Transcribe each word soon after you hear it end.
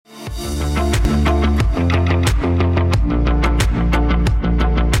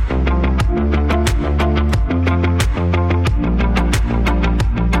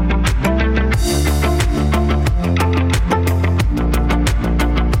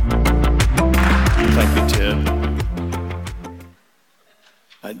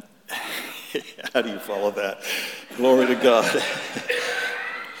How do you follow that? Glory to God.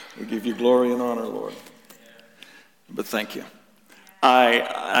 We give you glory and honor, Lord. But thank you.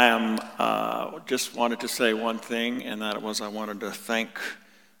 I just wanted to say one thing, and that was I wanted to thank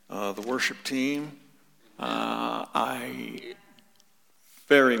the worship team. I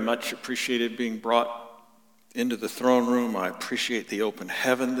very much appreciated being brought into the throne room. I appreciate the open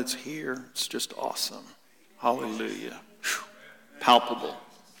heaven that's here. It's just awesome. Hallelujah. Whew. Palpable.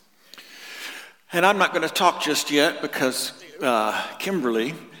 And I'm not going to talk just yet because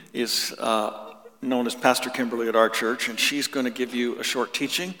Kimberly is known as Pastor Kimberly at our church, and she's going to give you a short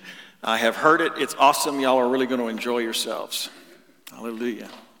teaching. I have heard it. It's awesome. Y'all are really going to enjoy yourselves. Hallelujah.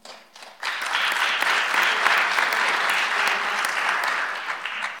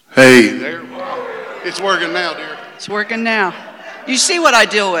 Hey there. It's working now, dear. It's working now. You see what I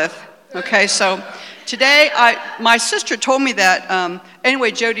deal with. Okay, so today my sister told me that, anyway,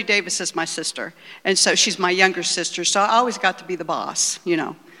 Jody Davis is my sister. And so she's my younger sister, so I always got to be the boss, you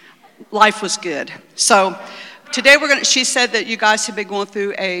know. Life was good. So today she said that you guys have been going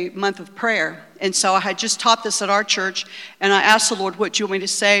through a month of prayer. And so I had just taught this at our church, and I asked the Lord, what do you want me to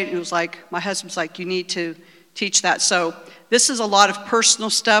say? And it was like, my husband's like, you need to teach that. So this is a lot of personal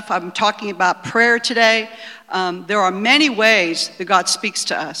stuff. I'm talking about prayer today. There are many ways that God speaks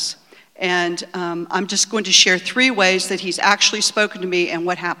to us. And I'm just going to share 3 ways that he's actually spoken to me and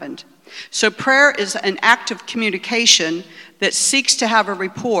what happened. So prayer is an act of communication that seeks to have a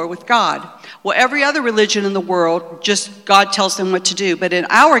rapport with God. Well, every other religion in the world, just God tells them what to do. But in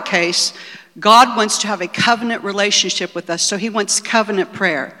our case, God wants to have a covenant relationship with us. So he wants covenant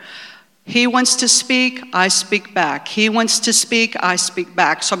prayer. He wants to speak, I speak back. He wants to speak, I speak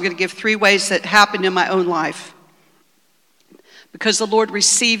back. So I'm going to give 3 ways that happened in my own life. Because the Lord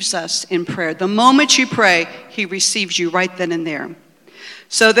receives us in prayer. The moment you pray, he receives you right then and there.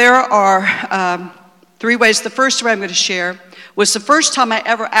 So there are 3 ways. The first way I'm going to share was the first time I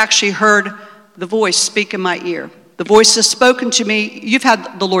ever actually heard the voice speak in my ear. The voice has spoken to me. You've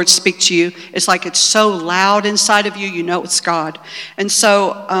had the Lord speak to you. It's like it's so loud inside of you, you know it's God. And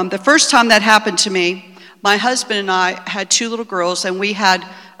so the first time that happened to me, my husband and I had 2 little girls, and we had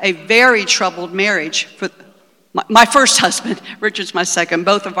a very troubled marriage. For my first husband, Richard's my second,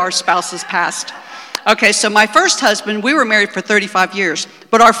 both of our spouses passed. Okay, so my first husband, we were married for 35 years,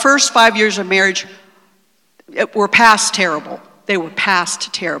 but our first 5 years of marriage were past terrible. They were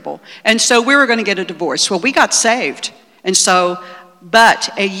past terrible. And so we were going to get a divorce. Well, we got saved. And so, but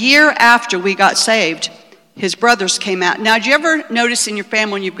a year after we got saved, his brothers came out. Now, do you ever notice in your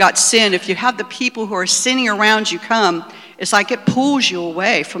family when you've got sin, if you have the people who are sinning around you come, it's like it pulls you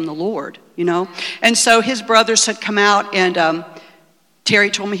away from the Lord, you know? And so his brothers had come out, and Terry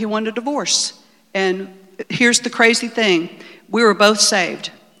told me he wanted a divorce. And here's the crazy thing. We were both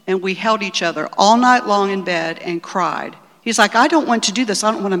saved, and we held each other all night long in bed and cried. He's like, I don't want to do this. I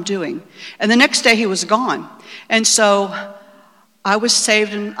don't know what I'm doing. And the next day he was gone. And so I was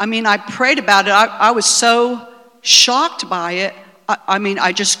saved. And I prayed about it. I was so shocked by it.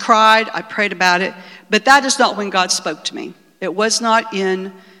 I just cried. I prayed about it. But that is not when God spoke to me. It was not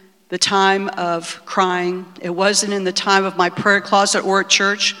in the time of crying. It wasn't in the time of my prayer closet or at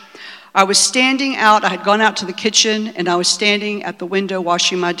church. I was standing out. I had gone out to the kitchen, and I was standing at the window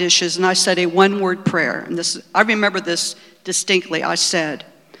washing my dishes, and I said a 1-word prayer. And I remember this distinctly. I said,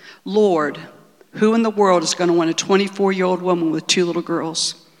 Lord, who in the world is going to want a 24-year-old woman with 2 little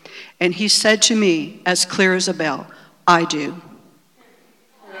girls? And he said to me, as clear as a bell, I do.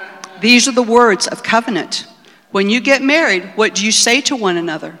 These are the words of covenant. When you get married, what do you say to one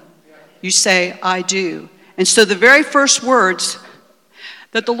another? You say, I do. And so the very first words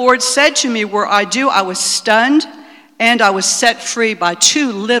that the Lord said to me were, I do. I was stunned, and I was set free by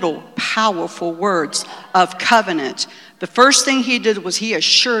 2 little powerful words of covenant. The first thing he did was he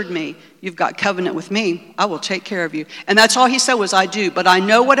assured me, you've got covenant with me. I will take care of you. And that's all he said was, I do. But I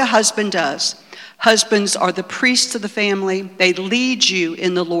know what a husband does. Husbands are the priests of the family. They lead you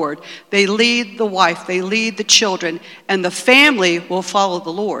in the Lord. They lead the wife. They lead the children. And the family will follow the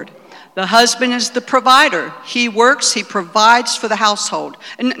Lord. The husband is the provider. He works, he provides for the household.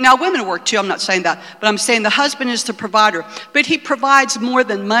 And now women work too, I'm not saying that. But I'm saying the husband is the provider. But he provides more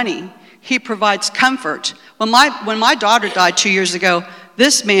than money. He provides comfort. When my daughter died 2 years ago,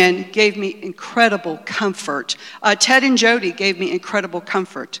 this man gave me incredible comfort. Ted and Jody gave me incredible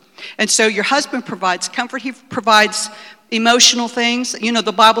comfort. And so your husband provides comfort. He provides emotional things. You know,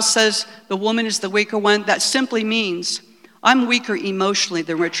 the Bible says the woman is the weaker one. That simply means I'm weaker emotionally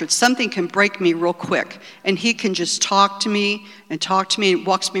than Richard. Something can break me real quick, and he can just talk to me and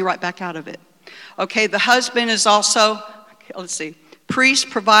walks me right back out of it. Okay, the husband is also, priest,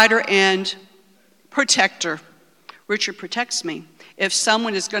 provider, and protector. Richard protects me. If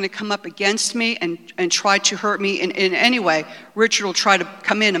someone is going to come up against me and try to hurt me in any way, Richard will try to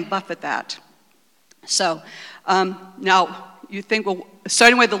come in and buffet that. So now you think, well, so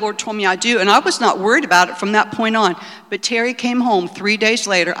anyway, the Lord told me I do, and I was not worried about it from that point on. But Terry came home 3 days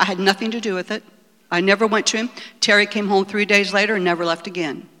later. I had nothing to do with it. I never went to him. Terry came home 3 days later and never left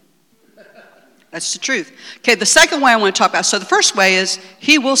again. That's the truth. Okay, the second way I want to talk about, so the first way is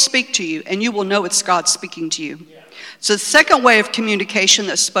he will speak to you, and you will know it's God speaking to you. So the second way of communication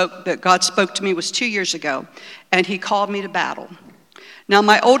that God spoke to me was 2 years ago, and he called me to battle. Now,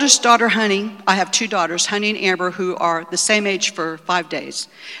 my oldest daughter, Honey, I have two daughters, Honey and Amber, who are the same age for 5 days.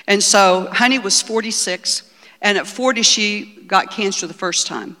 And so Honey was 46, and at 40, she got cancer the first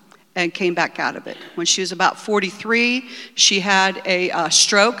time and came back out of it. When she was about 43, she had a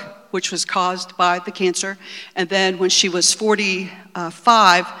stroke, which was caused by the cancer. And then when she was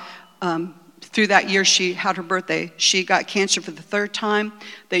 45, through that year she had her birthday, she got cancer for the third time.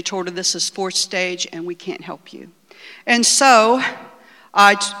 They told her this is 4th stage and we can't help you. And so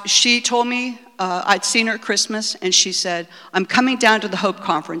she told me, I'd seen her at Christmas, and she said, I'm coming down to the Hope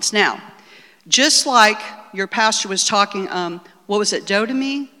Conference. Now, just like your pastor was talking, what was it,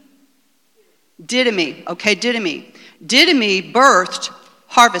 Didymi? Okay, Didymi. Didymi birthed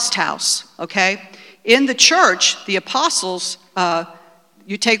Harvest House, okay? In the church, the apostles,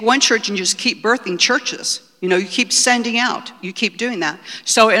 you take one church and you just keep birthing churches. You know, you keep sending out. You keep doing that.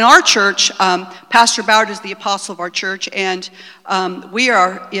 So in our church, Pastor Boward is the apostle of our church, and we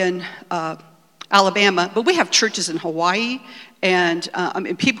are in Alabama, but we have churches in Hawaii, and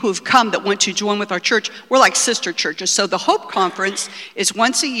people who've come that want to join with our church. We're like sister churches. So the Hope Conference is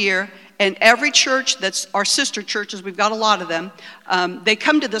once a year, and every church that's our sister churches, we've got a lot of them, they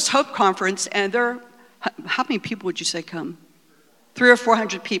come to this Hope Conference, and how many people would you say come? 300 or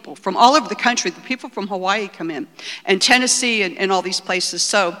 400 people from all over the country. The people from Hawaii come in, and Tennessee, and all these places.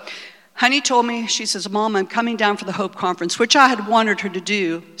 So Honey told me, she says, Mom, I'm coming down for the Hope Conference, which I had wanted her to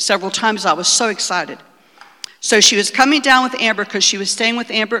do several times. I was so excited. So she was coming down with Amber because she was staying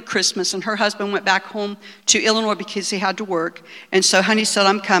with Amber at Christmas, and her husband went back home to Illinois because he had to work. And so Honey said,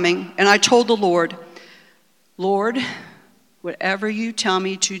 I'm coming. And I told the Lord, whatever you tell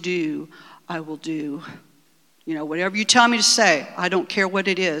me to do, I will do. You know, whatever you tell me to say, I don't care what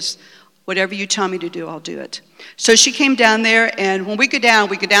it is. Whatever you tell me to do, I'll do it. So she came down there, and when we go down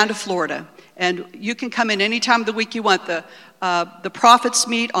to Florida. And you can come in any time of the week you want. The prophets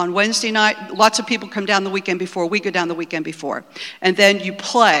meet on Wednesday night. Lots of people come down the weekend before. We go down the weekend before. And then you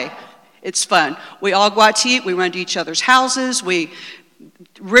play. It's fun. We all go out to eat. We run to each other's houses.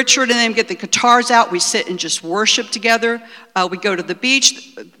 Richard and them get the guitars out. We sit and just worship together. We go to the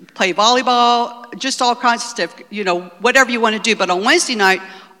beach, play volleyball, just all kinds of stuff, you know, whatever you want to do. But on Wednesday night,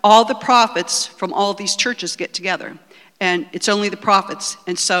 all the prophets from all these churches get together. And it's only the prophets.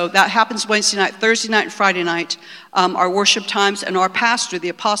 And so that happens Wednesday night, Thursday night, and Friday night, our worship times. And our pastor, the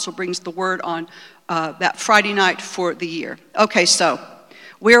apostle, brings the word on that Friday night for the year. Okay, so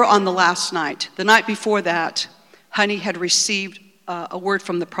we're on the last night. The night before that, Honey had received a word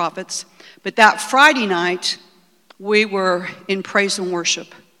from the prophets. But that Friday night, we were in praise and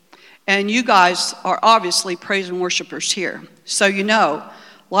worship. And you guys are obviously praise and worshipers here. So you know,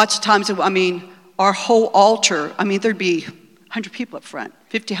 lots of times, our whole altar, there'd be 100 people up front,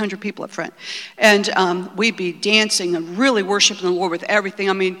 50, 100 people up front. And we'd be dancing and really worshiping the Lord with everything.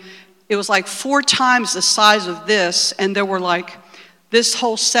 It was like 4 times the size of this, and there were this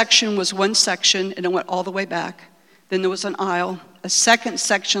whole section was one section, and it went all the way back. Then there was an aisle, a second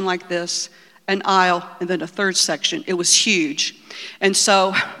section like this, an aisle, and then a third section. It was huge. And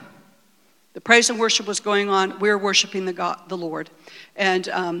so the praise and worship was going on. We were worshiping the Lord. And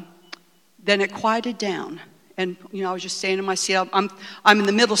then it quieted down. And, I was just staying in my seat. I'm in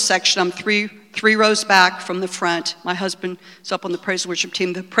the middle section. I'm three rows back from the front. My husband is up on the praise and worship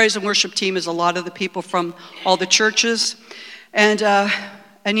team. The praise and worship team is a lot of the people from all the churches. And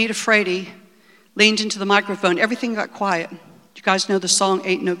Anita Frady leaned into the microphone. Everything got quiet. You guys know the song,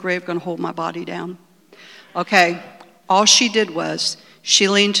 Ain't No Grave Gonna Hold My Body Down? Okay, all she did was, she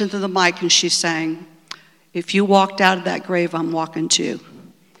leaned into the mic and she sang, if you walked out of that grave, I'm walking too.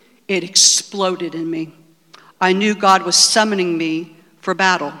 It exploded in me. I knew God was summoning me for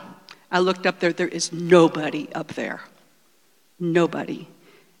battle. I looked up there is nobody up there. Nobody.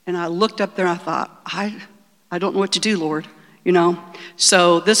 And I looked up there and I thought, I don't know what to do, Lord.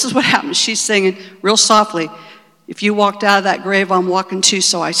 So this is what happened. She's singing real softly, if you walked out of that grave, I'm walking too.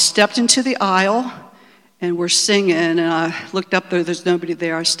 So I stepped into the aisle, and we're singing, and I looked up there's nobody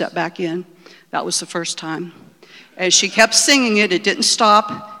there. I stepped back in. That was the first time. As she kept singing it didn't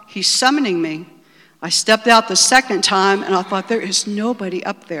stop. He's summoning me. I stepped out the second time, and I thought, there is nobody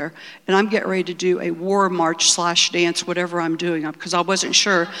up there. And I'm getting ready to do a war march / dance, whatever I'm doing, because I wasn't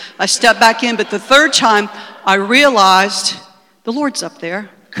sure. I stepped back in, but the third time, I realized the Lord's up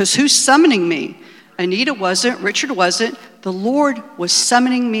there, because who's summoning me? Anita wasn't, Richard wasn't. The Lord was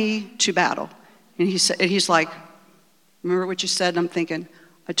summoning me to battle. And he's like, remember what you said? And I'm thinking,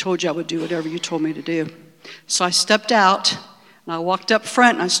 I told you I would do whatever you told me to do. So I stepped out. And I walked up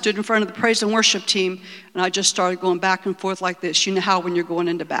front, and I stood in front of the praise and worship team, and I just started going back and forth like this. You know how when you're going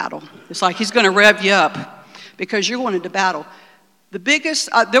into battle. It's like he's going to rev you up because you're going into battle. The biggest,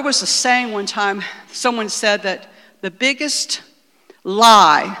 there was a saying one time, someone said that the biggest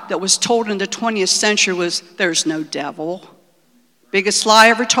lie that was told in the 20th century was, there's no devil. Biggest lie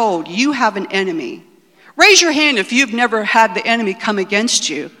ever told. You have an enemy. Raise your hand if you've never had the enemy come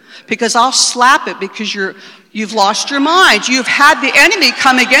against you, because I'll slap it because you've lost your mind. You've had the enemy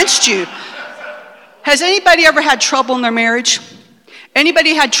come against you. Has anybody ever had trouble in their marriage?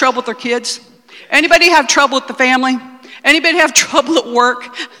 Anybody had trouble with their kids? Anybody have trouble with the family? Anybody have trouble at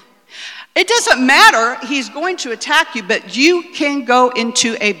work? It doesn't matter. He's going to attack you, but you can go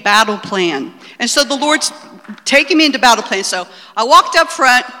into a battle plan. And so the Lord's taking me into battle plan. So I walked up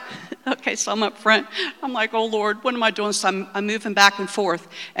front. Okay, so I'm up front. I'm like, oh, Lord, what am I doing? So I'm moving back and forth.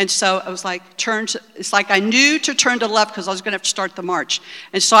 And so I was like, it's like I knew to turn to the left because I was going to have to start the march.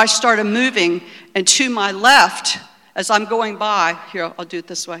 And so I started moving. And to my left, as I'm going by, here, I'll do it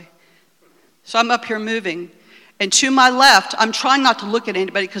this way. So I'm up here moving. And to my left, I'm trying not to look at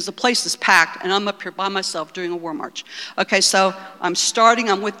anybody because the place is packed. And I'm up here by myself doing a war march. Okay, so I'm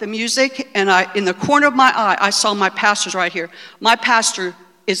starting. I'm with the music. And in the corner of my eye, I saw my pastor's right here. My pastor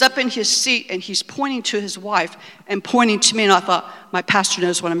is up in his seat, and he's pointing to his wife and pointing to me, and I thought, my pastor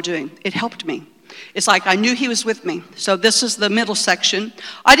knows what I'm doing. It helped me. It's like I knew he was with me. So this is the middle section.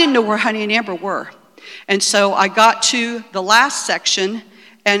 I didn't know where Honey and Amber were. And so I got to the last section,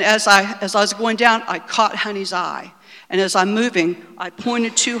 and as I was going down, I caught Honey's eye. And as I'm moving, I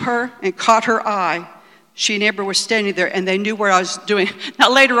pointed to her and caught her eye. She and Amber were standing there, and they knew what I was doing.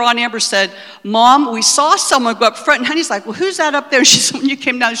 Now, later on, Amber said, Mom, we saw someone go up front. And Honey's like, well, who's that up there? And she said, when you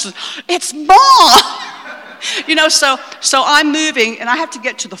came down, she said, it's Mom. You know, so I'm moving, and I have to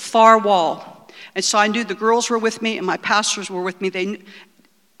get to the far wall. And so I knew the girls were with me, and my pastors were with me.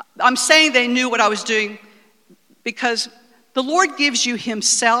 I'm saying they knew what I was doing because the Lord gives you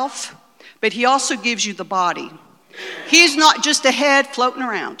himself, but he also gives you the body. He's not just a head floating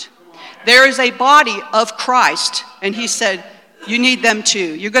around. There is a body of Christ, and he said, you need them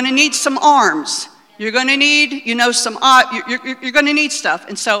too. You're going to need some arms. You're going to need, some, you're going to need stuff.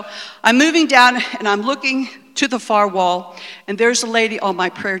 And so I'm moving down, and I'm looking to the far wall, and there's a lady on my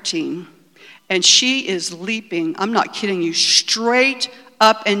prayer team, and she is leaping, I'm not kidding you, straight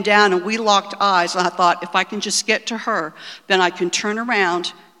up and down, and we locked eyes, and I thought, if I can just get to her, then I can turn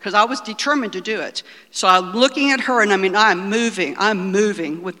around, because I was determined to do it. So I'm looking at her, and I'm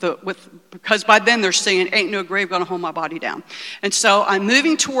moving because by then they're saying, ain't no grave gonna hold my body down. And so I'm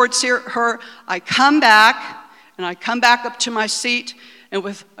moving towards her. I come back up to my seat, and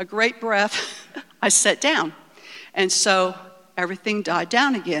with a great breath, I sat down. And so everything died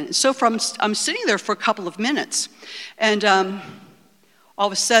down again. And so I'm sitting there for a couple of minutes, and all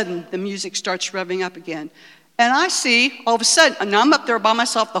of a sudden, the music starts revving up again. And I see, all of a sudden, and I'm up there by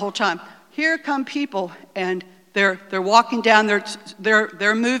myself the whole time, here come people, and they're walking down,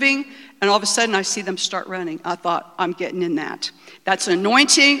 they're moving, and all of a sudden I see them start running. I thought, I'm getting in that. That's an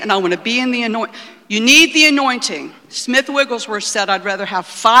anointing, and I want to be in the anointing. You need the anointing. Smith Wigglesworth said, I'd rather have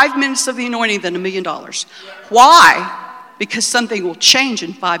 5 minutes of the anointing than $1 million. Why? Because something will change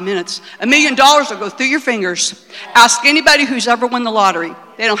in 5 minutes. $1 million will go through your fingers. Ask anybody who's ever won the lottery.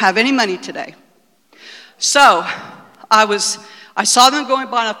 They don't have any money today. So I saw them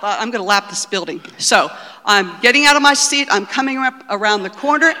going by, and I thought, I'm going to lap this building. So I'm getting out of my seat. I'm coming up around the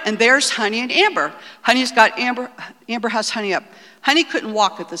corner, and there's Honey and Amber. Amber has Honey up. Honey couldn't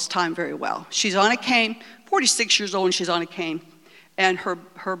walk at this time very well. She's on a cane, 46 years old, and she's on a cane. And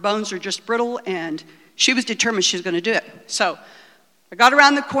her bones are just brittle, and she was determined she was going to do it. So I got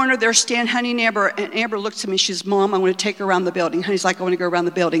around the corner, there stand Honey and Amber looks at me, she says, Mom, I want to take her around the building. Honey's like, I want to go around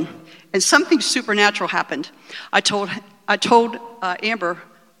the building. And something supernatural happened. I told Amber,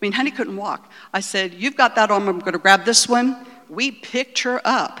 Honey couldn't walk. I said, you've got that arm, I'm going to grab this one. We picked her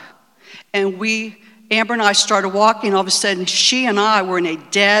up, and Amber and I started walking. All of a sudden, she and I were in a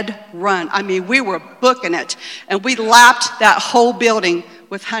dead run. We were booking it, and we lapped that whole building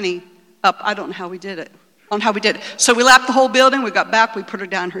with Honey up. I don't know how we did it. So we lapped the whole building, we got back, we put her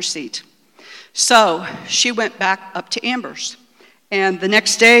down in her seat. So she went back up to Amber's. And the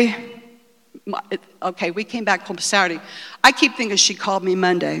next day, Okay, we came back home Saturday. I keep thinking she called me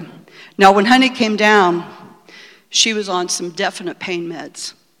Monday. Now, when Honey came down, she was on some definite pain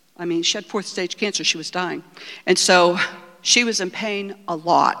meds. I mean, she had 4th stage cancer. She was dying. And so she was in pain a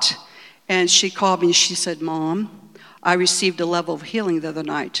lot. And she called me and she said, Mom, I received a level of healing the other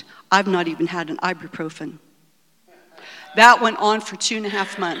night. I've not even had an ibuprofen. That went on for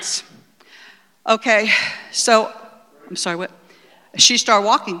 2.5 months. Okay, so, I'm sorry, what? She started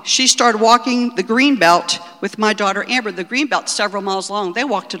walking. She started walking the green belt with my daughter Amber. The green belt's several miles long. They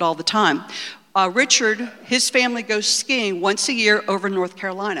walked it all the time. Richard, his family goes skiing once a year over North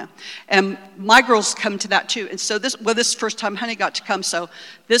Carolina. And my girls come to that too. And so this is the first time Honey got to come. So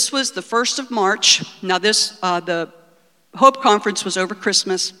this was the 1st of March. Now the Hope Conference was over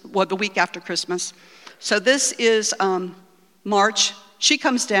Christmas, the week after Christmas. So this is March. She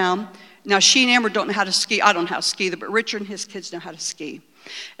comes down. Now, she and Amber don't know how to ski. I don't know how to ski either, but Richard and his kids know how to ski.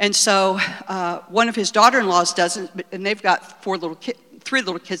 And so one of his daughter-in-laws doesn't, and they've got 3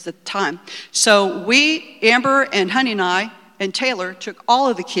 little kids at the time. So Amber and Honey and I and Taylor took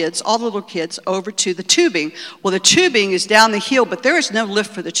all the little kids, over to the tubing. Well, the tubing is down the hill, but there is no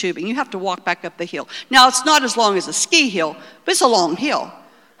lift for the tubing. You have to walk back up the hill. Now, it's not as long as a ski hill, but it's a long hill.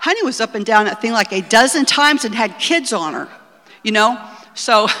 Honey was up and down that thing like a dozen times and had kids on her, you know?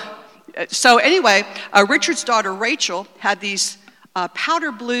 So anyway, Richard's daughter, Rachel, had these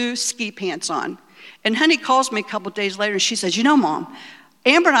powder blue ski pants on. And Honey calls me a couple days later, and she says, you know, Mom,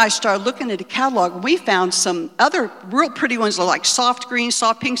 Amber and I started looking at a catalog, and we found some other real pretty ones like soft green,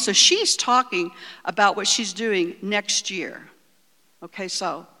 soft pink. So she's talking about what she's doing next year. Okay,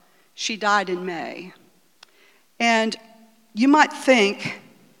 so she died in May. And you might think,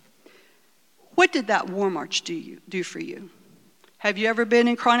 what did that War March do for you? Have you ever been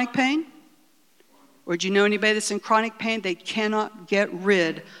in chronic pain? Or do you know anybody that's in chronic pain? They cannot get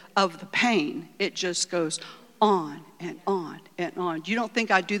rid of the pain. It just goes on and on and on. You don't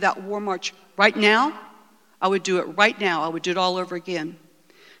think I'd do that War March right now? I would do it right now. I would do it all over again.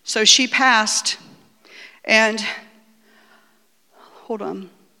 So she passed, and hold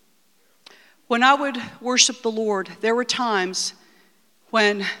on. When I would worship the Lord, there were times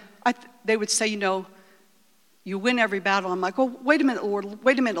when they would say, you know, you win every battle. I'm like, oh, wait a minute,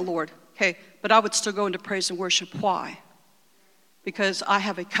 Lord. Okay, but I would still go into praise and worship. Why? Because I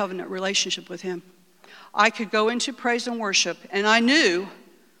have a covenant relationship with Him. I could go into praise and worship, and I knew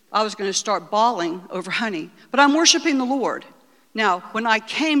I was going to start bawling over Honey, but I'm worshiping the Lord. Now, when I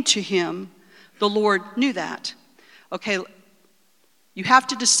came to Him, the Lord knew that. Okay, you have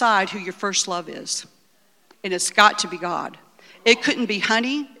to decide who your first love is, and it's got to be God. It couldn't be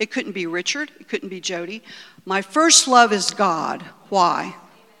Honey. It couldn't be Richard. It couldn't be Jody. My first love is God. Why?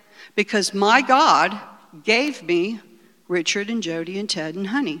 Because my God gave me Richard and Jody and Ted and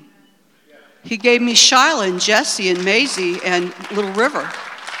Honey. He gave me Shyla and Jesse and Maisie and Little River.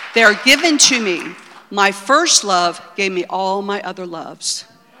 They are given to me. My first love gave me all my other loves.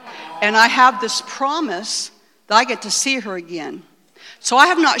 And I have this promise that I get to see her again. So I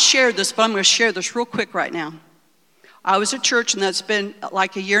have not shared this, but I'm going to share this real quick right now. I was at church, and that's been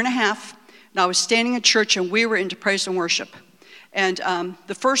like 1.5 years, and I was standing in church, and we were into praise and worship. And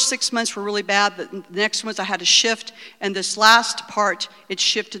the first 6 months were really bad. The next ones I had to shift. And this last part, it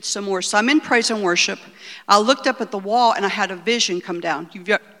shifted some more. So I'm in praise and worship. I looked up at the wall, and I had a vision come down.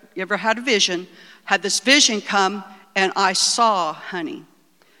 You ever had a vision? Had this vision come, and I saw Honey.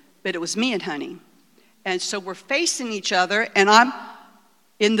 But it was me and Honey. And so we're facing each other, and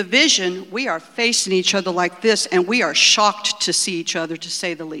in the vision, we are facing each other like this, and we are shocked to see each other, to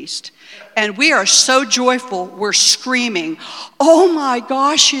say the least. And we are so joyful, we're screaming, oh my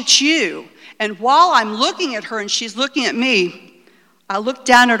gosh, it's you. And while I'm looking at her and she's looking at me, I looked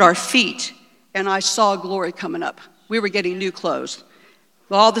down at our feet, and I saw glory coming up. We were getting new clothes.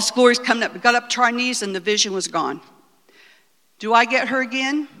 All this glory's coming up. We got up to our knees, and the vision was gone. Do I get her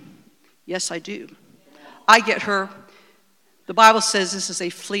again? Yes, I do. I get her. The Bible says this is a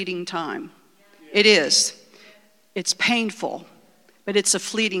fleeting time. It is. It's painful, but it's a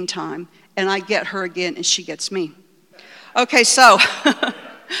fleeting time. And I get her again, and she gets me. Okay, so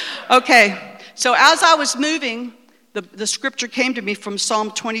as I was moving, the scripture came to me from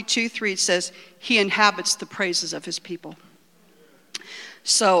Psalm 22:3. It says, He inhabits the praises of His people.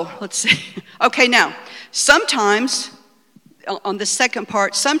 So let's see. Okay, now, sometimes, on the second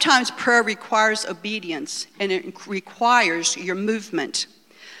part, sometimes prayer requires obedience, and it requires your movement.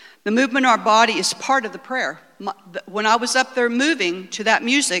 The movement of our body is part of the prayer. When I was up there moving to that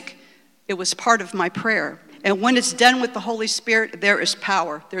music, it was part of my prayer. And when it's done with the Holy Spirit, there is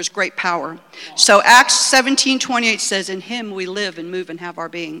power. There's great power. So Acts 17:28 says, in him we live and move and have our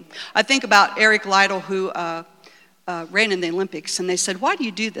being. I think about Eric Liddell, who ran in the Olympics, and they said, why do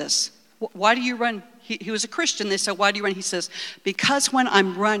you do this? Why do you run? He was a Christian. They said, why do you run? He says, because when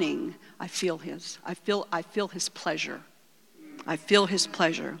I'm running, I feel his pleasure. I feel his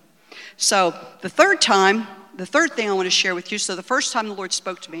pleasure. So the third thing I want to share with you, so the first time the Lord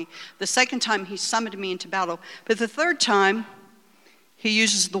spoke to me, the second time he summoned me into battle, but the third time he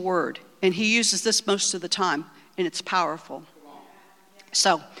uses the word, and he uses this most of the time, and it's powerful.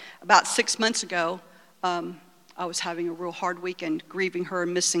 So about 6 months ago, I was having a real hard weekend, grieving her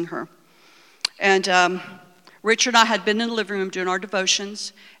and missing her. And Richard and I had been in the living room doing our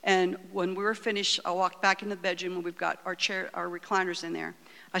devotions, and when we were finished, I walked back into the bedroom, and we've got our recliners in there.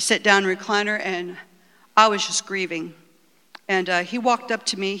 I sat down in the recliner, and I was just grieving. And he walked up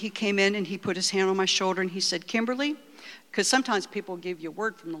to me, he came in, and he put his hand on my shoulder, and he said, Kimberly, because sometimes people give you a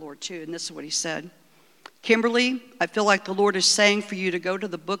word from the Lord too, and this is what he said. Kimberly, I feel like the Lord is saying for you to go to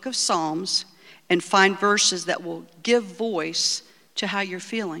the book of Psalms and find verses that will give voice to how you're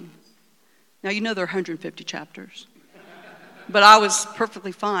feeling. Now, you know there are 150 chapters, but I was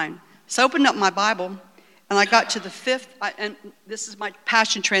perfectly fine. So I opened up my Bible, and I got to the fifth, and this is my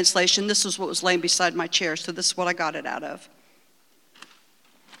Passion Translation. This is what was laying beside my chair, so this is what I got it out of.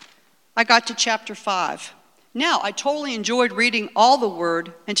 I got to chapter 5. Now, I totally enjoyed reading all the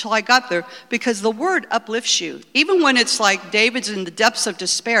word until I got there, because the word uplifts you. Even when it's like David's in the depths of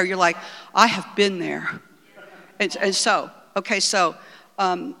despair, you're like, I have been there. And so,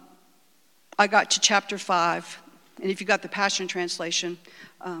 I got to chapter 5, and if you got the Passion Translation,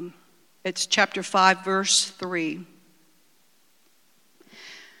 it's chapter 5, verse 3.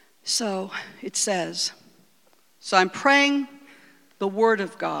 So it says, so I'm praying the word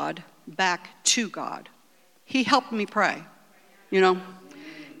of God back to God. He helped me pray,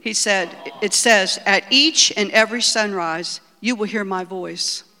 He said, it says, at each and every sunrise, you will hear my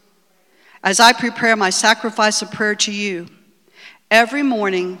voice. As I prepare my sacrifice of prayer to you, every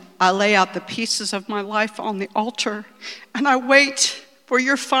morning, I lay out the pieces of my life on the altar, and I wait for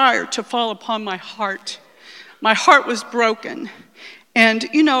your fire to fall upon my heart. My heart was broken. And,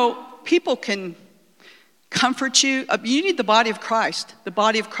 people can comfort you. You need the body of Christ. The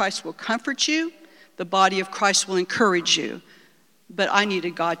body of Christ will comfort you. The body of Christ will encourage you. But I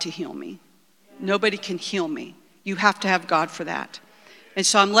needed God to heal me. Nobody can heal me. You have to have God for that. And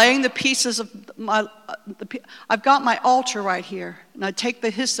so I'm laying the pieces of I've got my altar right here. And I take the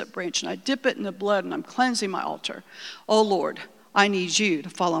hyssop branch and I dip it in the blood and I'm cleansing my altar. Oh Lord, I need you to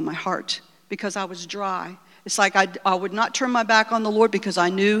fall on my heart, because I was dry. It's like I would not turn my back on the Lord, because I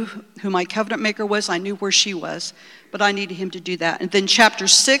knew who my covenant maker was. I knew where she was. But I needed him to do that. And then chapter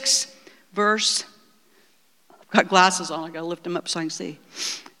 6, verse, I've got glasses on. I've got to lift them up so I can see.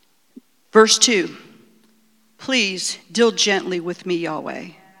 Verse 2. Please deal gently with me, Yahweh.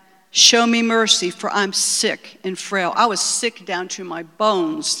 Show me mercy, for I'm sick and frail. I was sick down to my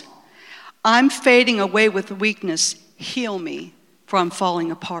bones. I'm fading away with weakness. Heal me, for I'm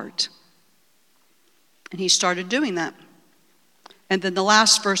falling apart. And he started doing that. And then the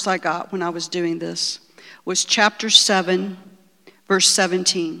last verse I got when I was doing this was chapter 7, verse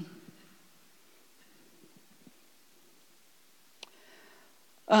 17.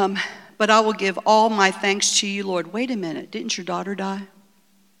 But I will give all my thanks to you, Lord. Wait a minute. Didn't your daughter die?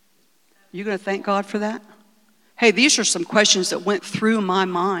 You going to thank God for that? Hey, these are some questions that went through my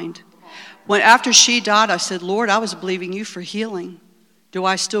mind. When after she died, I said, Lord, I was believing you for healing. Do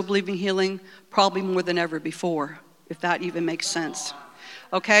I still believe in healing? Probably more than ever before, if that even makes sense.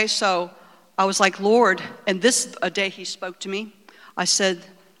 Okay, so I was like, Lord, and this a day he spoke to me. I said,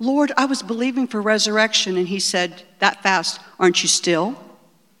 Lord, I was believing for resurrection. And he said, that fast, aren't you still?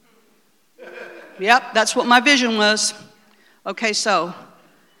 Yep, that's what my vision was. Okay, so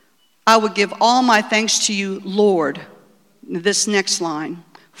I would give all my thanks to you, Lord. This next line,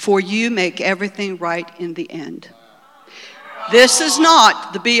 for you make everything right in the end. This is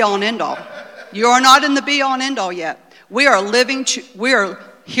not the be-all and end-all. You are not in the be-all and end-all yet. We are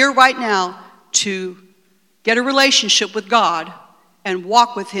here right now to get a relationship with God and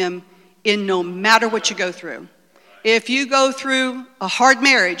walk with him in no matter what you go through. If you go through a hard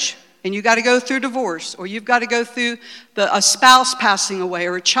marriage, and you got to go through divorce, or you've got to go through a spouse passing away,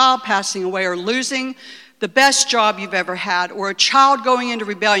 or a child passing away, or losing the best job you've ever had, or a child going into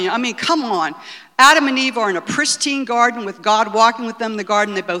rebellion. I mean, come on. Adam and Eve are in a pristine garden with God walking with them in the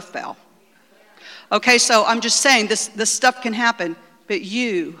garden. They both fell. Okay, so I'm just saying this stuff can happen, but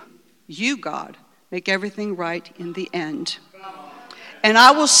you, God, make everything right in the end. And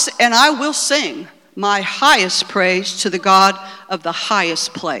I will sing my highest praise to the God of the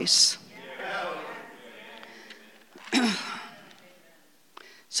highest place.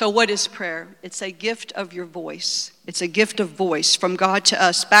 So what is prayer? It's a gift of your voice. It's a gift of voice from God to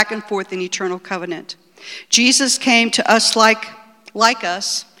us, back and forth in eternal covenant. Jesus came to us like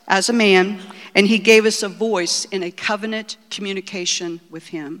us as a man, and he gave us a voice in a covenant communication with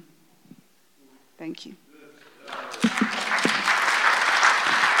him. Thank you.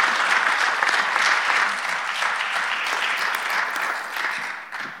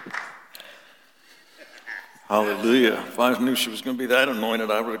 Hallelujah. If I knew she was going to be that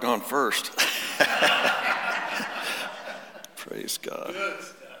anointed, I would have gone first. Praise God.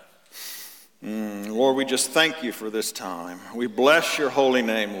 Lord, we just thank you for this time. We bless your holy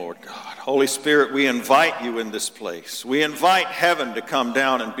name, Lord God. Holy Spirit, we invite you in this place. We invite heaven to come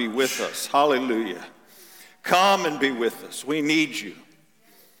down and be with us. Hallelujah. Come and be with us. We need you.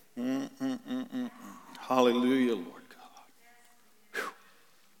 Hallelujah, Lord God.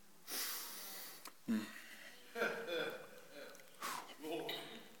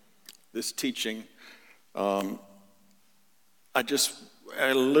 This teaching, a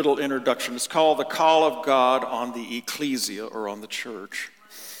little introduction. It's called The Call of God on the Ecclesia, or on the church.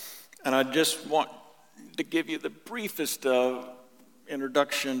 And I just want to give you the briefest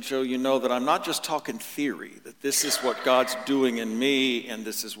introduction so you know that I'm not just talking theory, that this is what God's doing in me and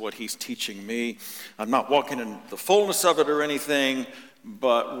this is what he's teaching me. I'm not walking in the fullness of it or anything,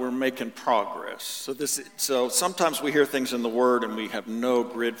 but we're making progress. So sometimes we hear things in the Word and we have no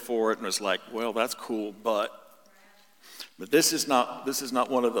grid for it, and it's like, well, that's cool, but this is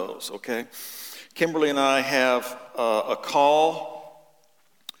not one of those, okay? Kimberly and I have a call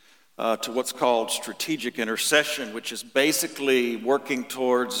to what's called strategic intercession, which is basically working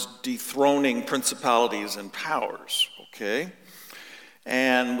towards dethroning principalities and powers, okay?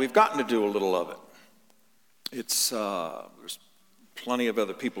 And we've gotten to do a little of it. There's plenty of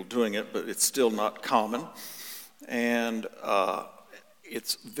other people doing it, but it's still not common. And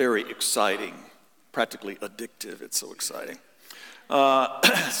it's very exciting, practically addictive. It's so exciting.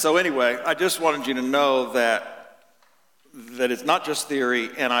 So anyway, I just wanted you to know that it's not just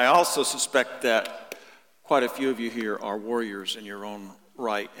theory, and I also suspect that quite a few of you here are warriors in your own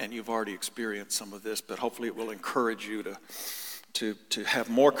right, and you've already experienced some of this, but hopefully it will encourage you to have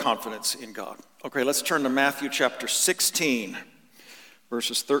more confidence in God. Okay, let's turn to Matthew chapter 16,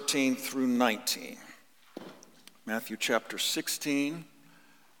 verses 13 through 19. Matthew chapter 16,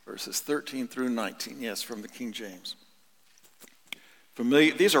 verses 13 through 19. Yes, from the King James.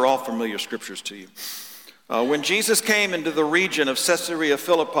 These are all familiar scriptures to you. When Jesus came into the region of Caesarea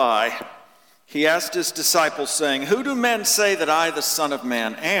Philippi, he asked his disciples, saying, "Who do men say that I, the Son of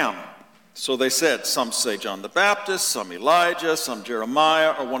Man, am?" So they said, "Some say John the Baptist, some Elijah, some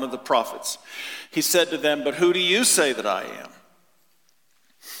Jeremiah, or one of the prophets." He said to them, "But who do you say that I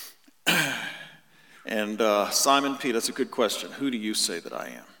am?" And Simon Peter, that's a good question. Who do you say that I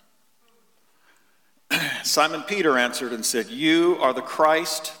am? Simon Peter answered and said, "You are the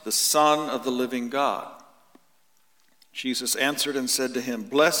Christ, the Son of the living God." Jesus answered and said to him,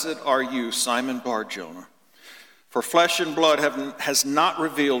 "Blessed are you, Simon Bar-Jonah, for flesh and blood has not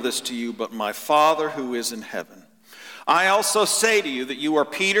revealed this to you, but my Father who is in heaven. I also say to you that you are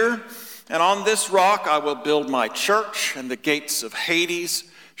Peter, and on this rock I will build my church, and the gates of Hades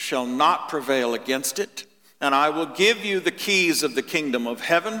shall not prevail against it. And I will give you the keys of the kingdom of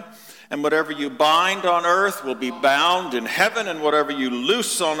heaven, and whatever you bind on earth will be bound in heaven, and whatever you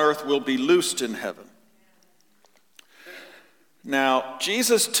loose on earth will be loosed in heaven." Now,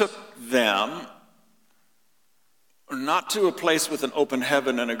 Jesus took them not to a place with an open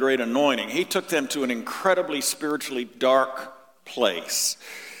heaven and a great anointing. He took them to an incredibly spiritually dark place.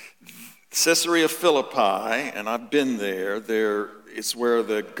 Caesarea Philippi, and I've been there, it's where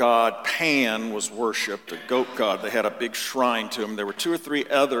the god Pan was worshipped, a goat god. They had a big shrine to him. There were 2 or 3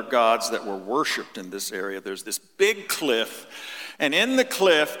 other gods that were worshipped in this area. There's this big cliff, and in the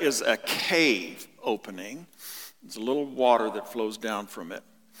cliff is a cave opening. There's a little water that flows down from it.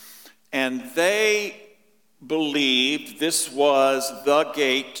 And they believed this was the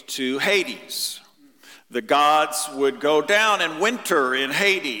gate to Hades. The gods would go down and winter in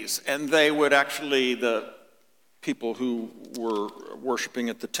Hades, and they would actually, the people who were worshiping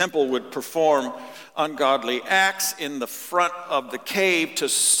at the temple would perform ungodly acts in the front of the cave to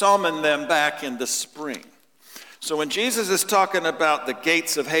summon them back in the spring. So when Jesus is talking about the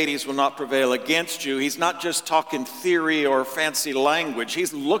gates of Hades will not prevail against you, he's not just talking theory or fancy language.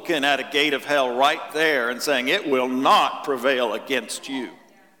 He's looking at a gate of hell right there and saying it will not prevail against you.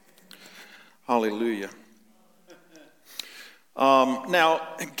 Hallelujah.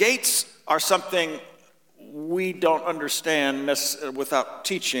 Now, gates are something we don't understand without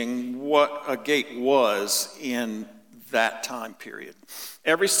teaching what a gate was in that time period.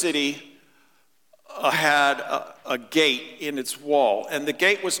 Every city had a gate in its wall, and the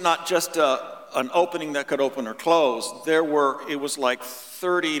gate was not just an opening that could open or close. It was like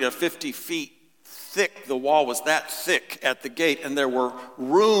 30 to 50 feet thick. The wall was that thick at the gate, and there were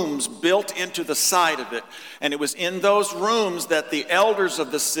rooms built into the side of it, and it was in those rooms that the elders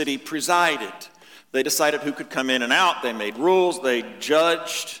of the city presided. They decided who could come in and out. They made rules. They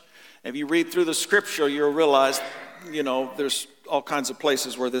judged. If you read through the scripture, you'll realize, there's all kinds of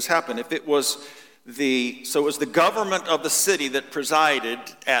places where this happened. It was the government of the city that presided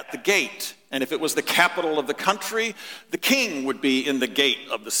at the gate. And if it was the capital of the country, the king would be in the gate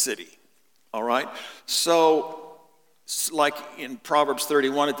of the city. All right? So, like in Proverbs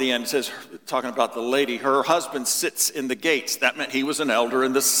 31 at the end, it says, talking about the lady, her husband sits in the gates. That meant he was an elder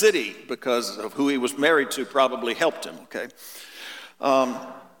in the city because of who he was married to probably helped him, okay?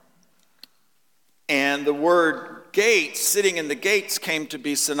 And the word gate, sitting in the gates, came to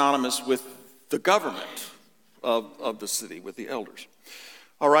be synonymous with the government of the city, with the elders.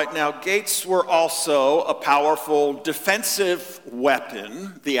 All right, now gates were also a powerful defensive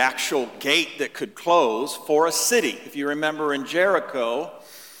weapon, the actual gate that could close for a city. If you remember in Jericho,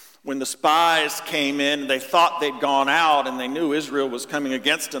 when the spies came in, they thought they'd gone out and they knew Israel was coming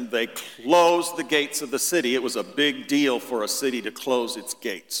against them, they closed the gates of the city. It was a big deal for a city to close its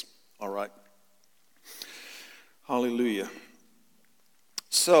gates. All right. Hallelujah.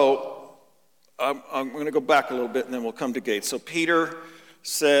 So, I'm going to go back a little bit and then we'll come to gates. So Peter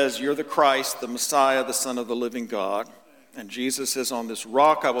says, you're the Christ, the Messiah, the Son of the living God. And Jesus says, on this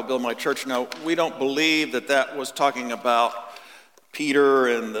rock I will build my church. Now, we don't believe that was talking about Peter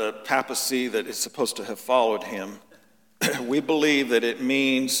and the papacy that is supposed to have followed him. We believe that it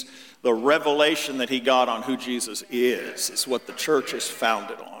means the revelation that he got on who Jesus is. It's what the church is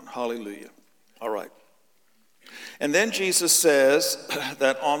founded on. Hallelujah. All right. And then Jesus says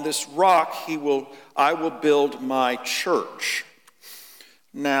that on this rock I will build my church.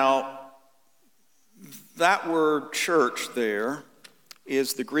 Now, that word church there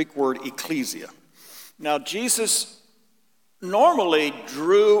is the Greek word ecclesia. Now, Jesus normally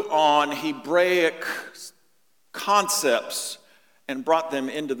drew on Hebraic concepts and brought them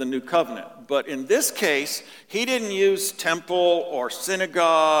into the new covenant. But in this case, he didn't use temple or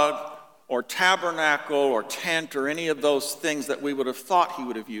synagogue or tabernacle or tent or any of those things that we would have thought he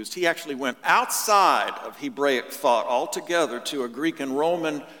would have used. He actually went outside of Hebraic thought altogether to a Greek and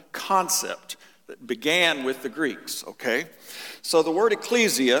Roman concept that began with the Greeks, okay? So the word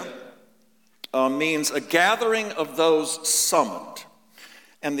ecclesia means a gathering of those summoned.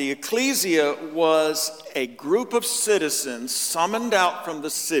 And the ecclesia was a group of citizens summoned out from the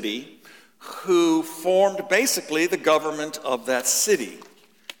city who formed basically the government of that city.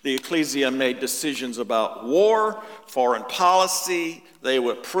 The ecclesia made decisions about war, foreign policy. They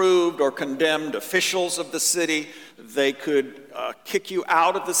approved or condemned officials of the city. They could kick you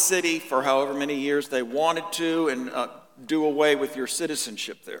out of the city for however many years they wanted to and do away with your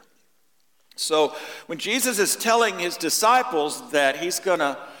citizenship there. So when Jesus is telling his disciples that he's going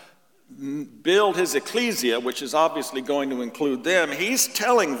to build his ecclesia, which is obviously going to include them, he's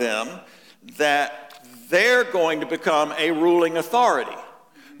telling them that they're going to become a ruling authority.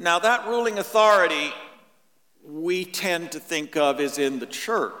 Now, that ruling authority we tend to think of is in the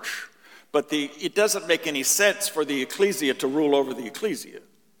church, but it doesn't make any sense for the ecclesia to rule over the ecclesia.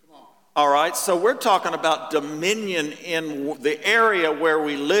 All right, so we're talking about dominion in the area where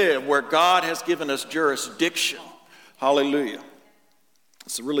we live, where God has given us jurisdiction. Hallelujah.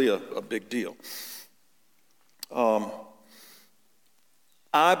 It's really a big deal.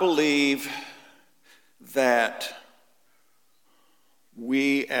 I believe that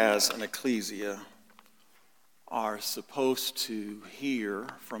we as an ecclesia are supposed to hear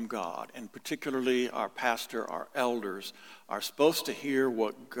from God, and particularly our pastor, our elders, are supposed to hear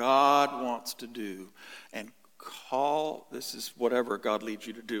what God wants to do and this is whatever God leads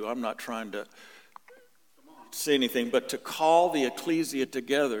you to do. I'm not trying to say anything, but to call the ecclesia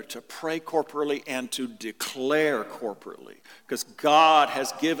together, to pray corporately and to declare corporately, because God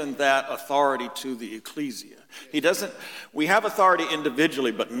has given that authority to the ecclesia. We have authority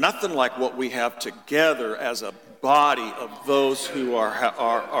individually, but nothing like what we have together as a body of those who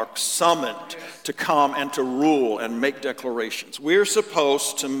are summoned to come and to rule and make declarations. We're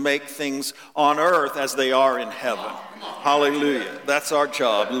supposed to make things on earth as they are in heaven. Hallelujah. That's our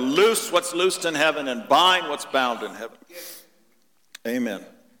job. Loose what's loosed in heaven and bind what's bound in heaven. Amen.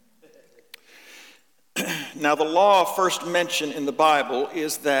 Now, the law first mentioned in the Bible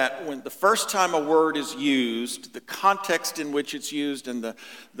is that when the first time a word is used, the context in which it's used and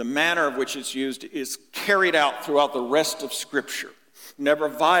the manner of which it's used is carried out throughout the rest of Scripture. Never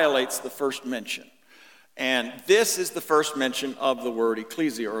violates the first mention. And this is the first mention of the word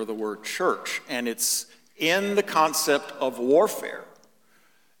ecclesia, or the word church. And it's in the concept of warfare.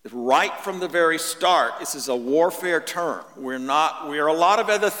 Right from the very start, this is a warfare term. We are a lot of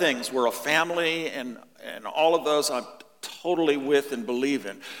other things. We're a family, and all of those I'm totally with and believe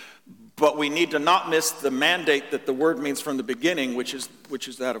in. But we need to not miss the mandate that the word means from the beginning, which is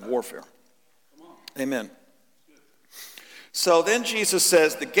that of warfare. Amen. So then Jesus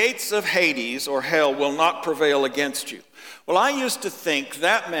says, the gates of Hades, or hell, will not prevail against you. Well, I used to think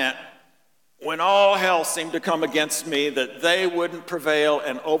that meant when all hell seemed to come against me, that they wouldn't prevail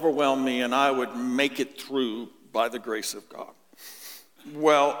and overwhelm me, and I would make it through by the grace of God.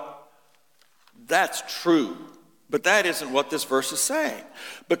 Well, that's true, but that isn't what this verse is saying.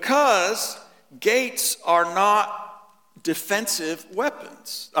 Because gates are not defensive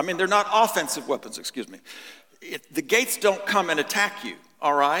weapons. I mean, they're not offensive weapons, excuse me. The gates don't come and attack you,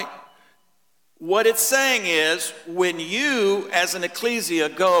 all right? What it's saying is, when you, as an ecclesia,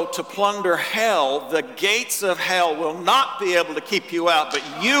 go to plunder hell, the gates of hell will not be able to keep you out, but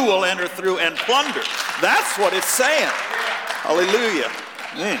you will enter through and plunder. That's what it's saying. Hallelujah.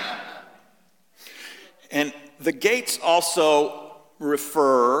 And the gates also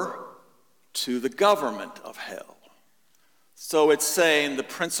refer to the government of hell. So it's saying the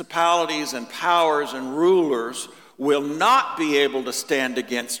principalities and powers and rulers will not be able to stand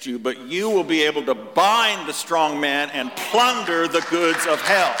against you, but you will be able to bind the strong man and plunder the goods of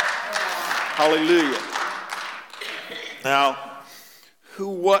hell. Hallelujah. Now,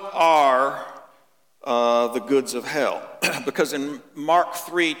 what are the goods of hell? Because in Mark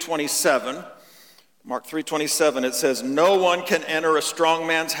 3:27, it says, no one can enter a strong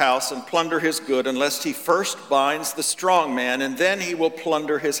man's house and plunder his good unless he first binds the strong man, and then he will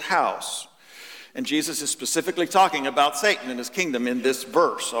plunder his house. And Jesus is specifically talking about Satan and his kingdom in this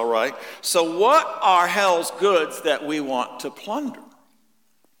verse, all right? So what are hell's goods that we want to plunder?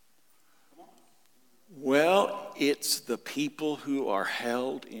 Well, it's the people who are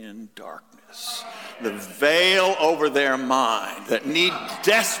held in darkness, the veil over their mind that need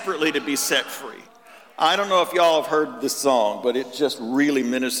desperately to be set free. I don't know if y'all have heard this song, but it just really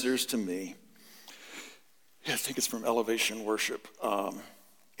ministers to me. I think it's from Elevation Worship.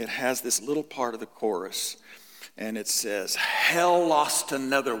 It has this little part of the chorus, and it says, hell lost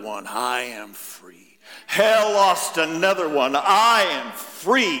another one, I am free. Hell lost another one, I am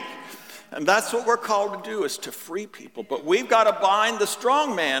free. And that's what we're called to do, is to free people. But we've got to bind the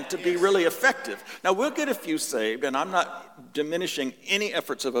strong man to be really effective. Now, we'll get a few saved, and I'm not diminishing any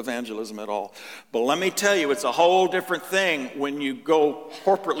efforts of evangelism at all. But let me tell you, it's a whole different thing when you go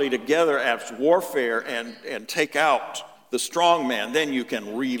corporately together as warfare and take out the strong man. Then you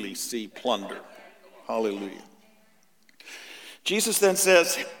can really see plunder. Hallelujah. Jesus then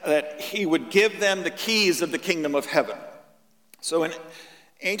says that he would give them the keys of the kingdom of heaven. So in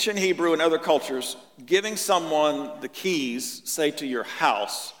ancient Hebrew and other cultures, giving someone the keys, say to your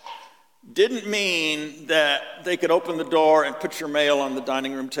house, didn't mean that they could open the door and put your mail on the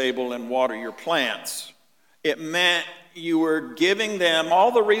dining room table and water your plants. It meant you were giving them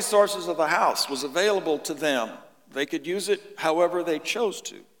all the resources of the house was available to them. They could use it however they chose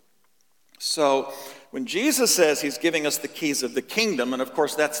to. So when Jesus says he's giving us the keys of the kingdom, and of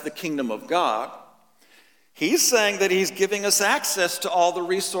course that's the kingdom of God, he's saying that he's giving us access to all the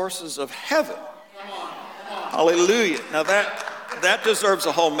resources of heaven. Hallelujah. Now that deserves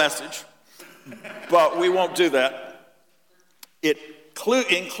a whole message, but we won't do that. It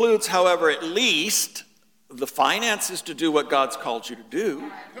includes, however, at least the finances to do what God's called you to do.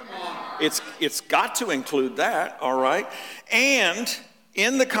 It's got to include that, all right? And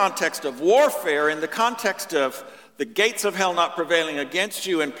in the context of warfare, in the context of the gates of hell not prevailing against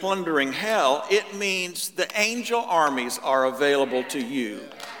you and plundering hell, it means the angel armies are available to you.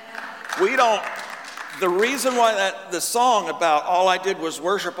 The reason why the song about all I did was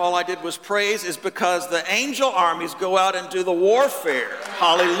worship, all I did was praise, is because the angel armies go out and do the warfare.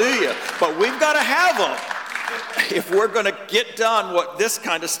 Hallelujah. But we've got to have them if we're going to get done this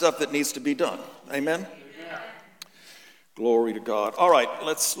kind of stuff that needs to be done. Amen? Glory to God. All right,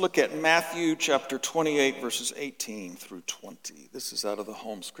 let's look at Matthew chapter 28, verses 18 through 20. This is out of the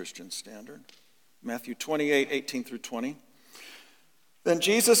Holmes Christian Standard. Matthew 28, 18 through 20. Then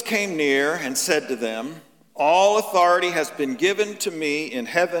Jesus came near and said to them, all authority has been given to me in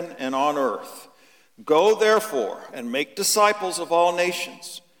heaven and on earth. Go therefore and make disciples of all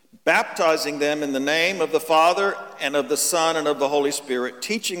nations, baptizing them in the name of the Father and of the Son and of the Holy Spirit,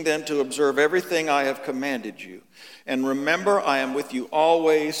 teaching them to observe everything I have commanded you. And remember, I am with you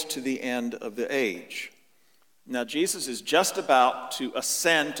always to the end of the age. Now, Jesus is just about to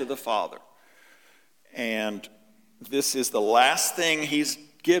ascend to the Father. And this is the last thing he's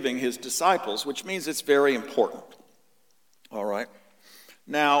giving his disciples, which means it's very important. All right?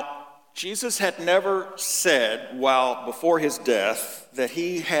 Now, Jesus had never said, before his death, that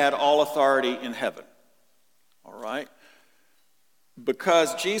he had all authority in heaven. All right?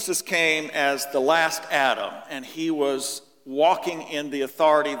 Because Jesus came as the last Adam, and he was walking in the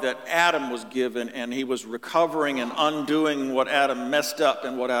authority that Adam was given, and he was recovering and undoing what Adam messed up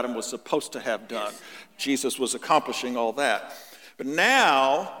and what Adam was supposed to have done. Jesus was accomplishing all that. But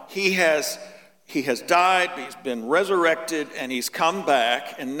now he has died, he's been resurrected, and he's come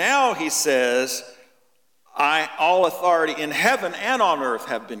back, and now he says, all authority in heaven and on earth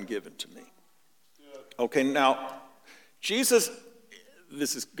have been given to me. Okay, now, Jesus,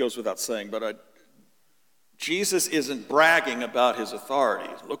 goes without saying, but Jesus isn't bragging about his authority.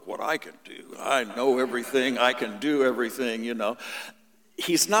 Look what I can do. I know everything. I can do everything, you know.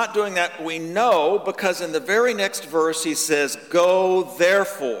 He's not doing that, we know, because in the very next verse he says, go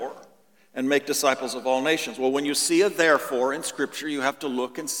therefore and make disciples of all nations. Well, when you see a therefore in Scripture, you have to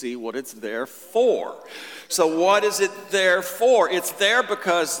look and see what it's there for. So what is it there for? It's there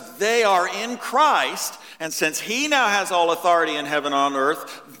because they are in Christ, and since he now has all authority in heaven and on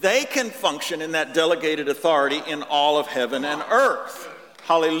earth, they can function in that delegated authority in all of heaven and earth.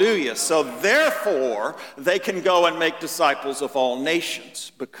 Hallelujah. So therefore, they can go and make disciples of all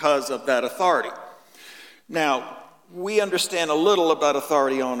nations because of that authority. Now, we understand a little about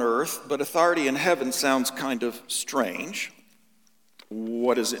authority on earth, but authority in heaven sounds kind of strange.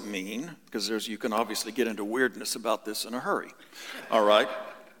 What does it mean? Because you can obviously get into weirdness about this in a hurry. All right?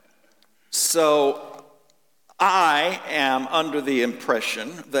 So I am under the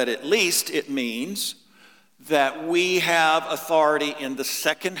impression that at least it means that we have authority in the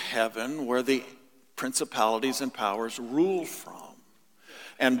second heaven where the principalities and powers rule from.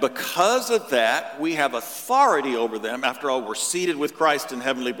 And because of that, we have authority over them. After all, we're seated with Christ in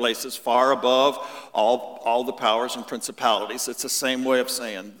heavenly places, far above all the powers and principalities. It's the same way of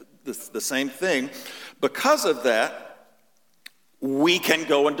saying the same thing. Because of that, we can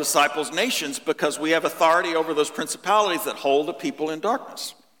go and disciple nations because we have authority over those principalities that hold the people in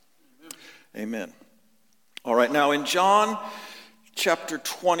darkness. Amen. All right, now in John chapter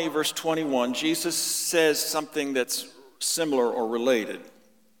 20, verse 21, Jesus says something that's similar or related.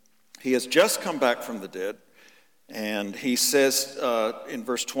 He has just come back from the dead, and he says in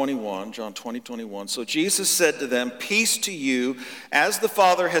verse 21, John 20, 21, so Jesus said to them, peace to you, as the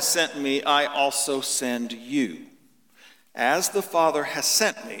Father has sent me, I also send you. As the Father has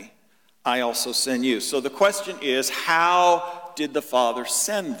sent me, I also send you. So the question is, how did the Father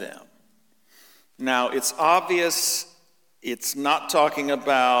send them? Now, it's obvious it's not talking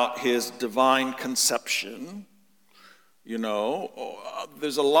about his divine conception. You know,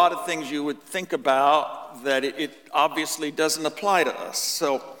 there's a lot of things you would think about that it obviously doesn't apply to us.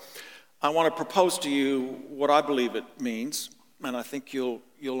 So I want to propose to you what I believe it means, and I think you'll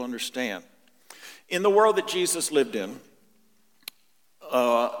understand. In the world that Jesus lived in,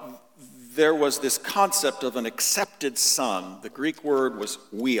 there was this concept of an accepted son. The Greek word was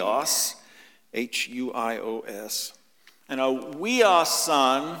huios, H-U-I-O-S. And a huios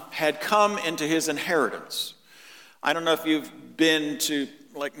son had come into his inheritance. I don't know if you've been to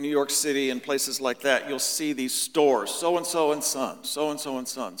like New York City and places like that. You'll see these stores, so-and-so and son, so-and-so and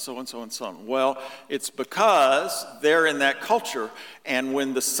son, so-and-so and son. Well, it's because they're in that culture. And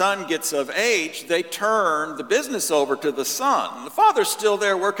when the son gets of age, they turn the business over to the son. The father's still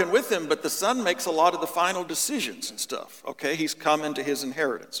there working with him, but the son makes a lot of the final decisions and stuff. Okay, he's come into his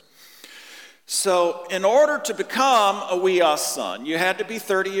inheritance. So in order to become a huios son, you had to be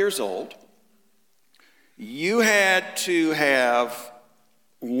 30 years old. You had to have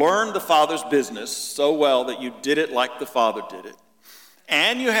learned the Father's business so well that you did it like the Father did it.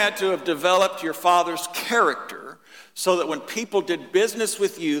 And you had to have developed your Father's character so that when people did business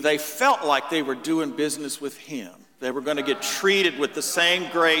with you, they felt like they were doing business with him. They were going to get treated with the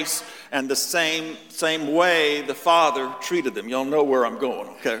same grace and the same way the Father treated them. Y'all know where I'm going,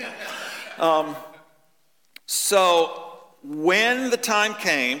 okay? So when the time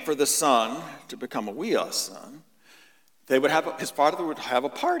came for the son to become a huios son, his father would have a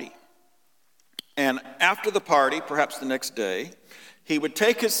party. And after the party, perhaps the next day, he would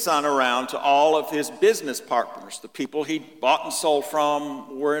take his son around to all of his business partners, the people he bought and sold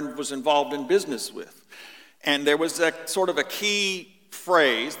from, was involved in business with. And there was a sort of a key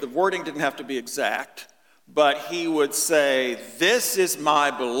phrase. The wording didn't have to be exact, but he would say, "This is my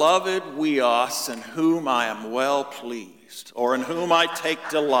beloved Weos, in whom I am well pleased," or "in whom I take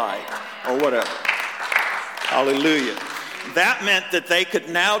delight," or whatever. Hallelujah. That meant that they could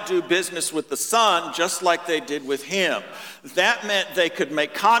now do business with the Son just like they did with him. That meant they could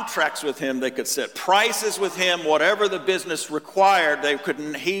make contracts with him. They could set prices with him. Whatever the business required,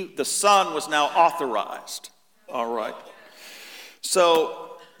 the Son was now authorized. All right.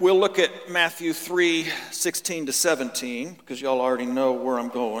 So we'll look at Matthew 3:16 to 17, because y'all already know where I'm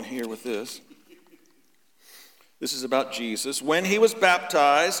going here with this. This is about Jesus. When he was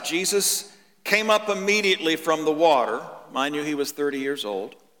baptized, Jesus came up immediately from the water. Mind you, he was 30 years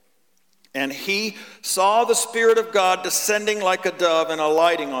old. And he saw the Spirit of God descending like a dove and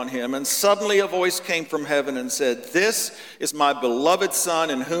alighting on him. And suddenly a voice came from heaven and said, "This is my beloved Son,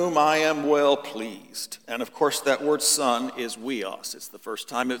 in whom I am well pleased." And of course, that word son is Weos. It's the first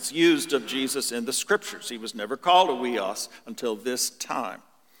time it's used of Jesus in the Scriptures. He was never called a Weos until this time.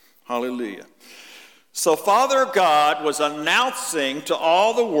 Hallelujah. So Father God was announcing to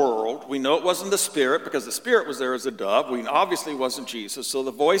all the world, we know it wasn't the Spirit because the Spirit was there as a dove. We obviously wasn't Jesus, so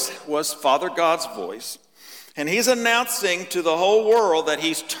the voice was Father God's voice. And he's announcing to the whole world that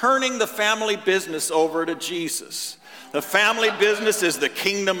he's turning the family business over to Jesus. The family business is the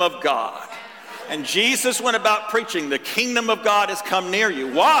kingdom of God. And Jesus went about preaching, the kingdom of God has come near you.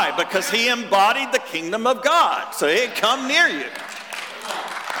 Why? Because he embodied the kingdom of God. So it had come near you.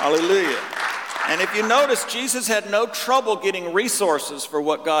 Hallelujah. And if you notice, Jesus had no trouble getting resources for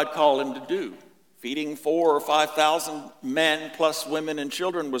what God called him to do. Feeding 4,000 or 5,000 men plus women and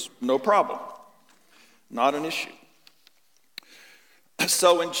children was no problem. Not an issue.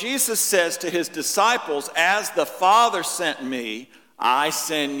 So when Jesus says to his disciples, "As the Father sent me, I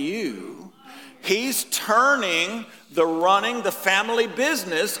send you," he's turning the family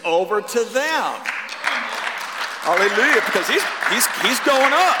business over to them. Hallelujah, because he's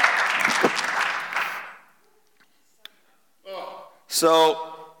going up.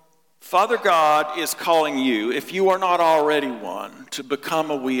 So, Father God is calling you, if you are not already one, to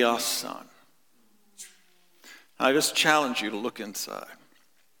become a Weos son. I just challenge you to look inside.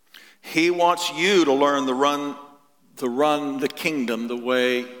 He wants you to learn to run the kingdom the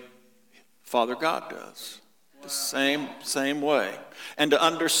way Father God does. The same way. And to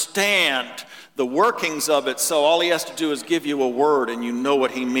understand the workings of it, so all he has to do is give you a word and you know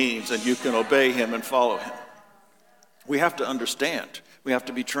what he means and you can obey him and follow him. We have to understand. We have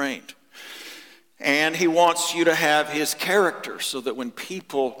to be trained. And he wants you to have his character so that when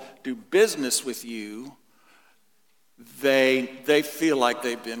people do business with you, they feel like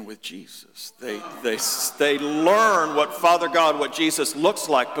they've been with Jesus. They learn what Father God, what Jesus looks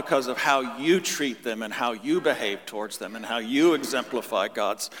like because of how you treat them and how you behave towards them and how you exemplify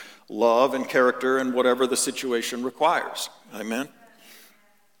God's love and character and whatever the situation requires. Amen.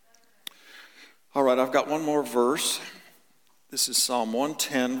 All right, I've got one more verse. This is Psalm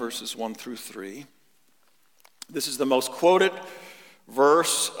 110, verses 1 through 3. This is the most quoted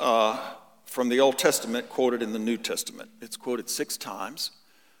verse from the Old Testament quoted in the New Testament. It's quoted 6 times,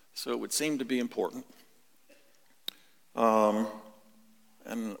 so it would seem to be important. And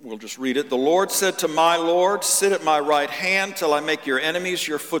we'll just read it. "The Lord said to my Lord, sit at my right hand till I make your enemies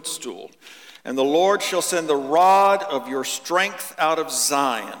your footstool. And the Lord shall send the rod of your strength out of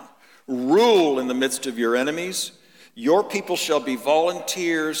Zion. Rule in the midst of your enemies. Your people shall be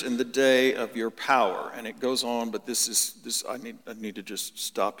volunteers in the day of your power." And it goes on, but I need to just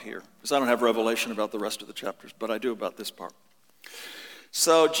stop here because I don't have revelation about the rest of the chapters, but I do about this part.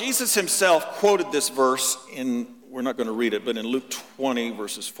 So Jesus himself quoted this verse we're not going to read it, but in Luke 20,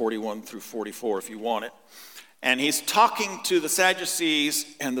 verses 41 through 44, if you want it. And he's talking to the Sadducees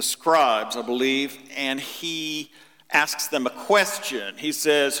and the scribes, I believe, and he asks them a question. He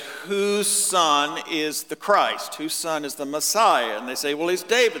says, "Whose son is the Christ? Whose son is the Messiah?" And they say, "Well, he's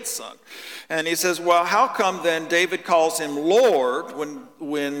David's son." And he says, "Well, how come then David calls him Lord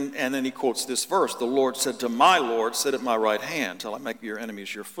when and then he quotes this verse, "The Lord said to my Lord, sit at my right hand till I make your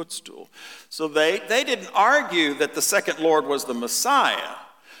enemies your footstool." So they didn't argue that the second Lord was the Messiah,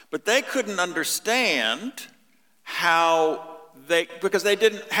 but they couldn't understand because they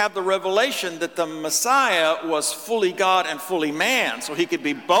didn't have the revelation that the Messiah was fully God and fully man, so he could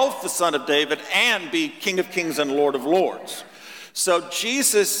be both the son of David and be King of Kings and Lord of Lords. So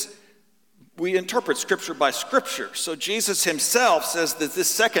Jesus, we interpret Scripture by Scripture. So Jesus himself says that this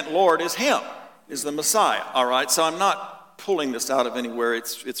second Lord is him, is the Messiah. All right, so I'm not pulling this out of anywhere.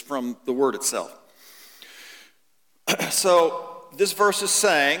 It's from the Word itself. So this verse is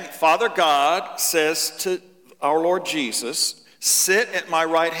saying, Father God says to our Lord Jesus, Sit at my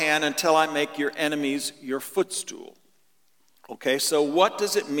right hand until I make your enemies your footstool. Okay, so what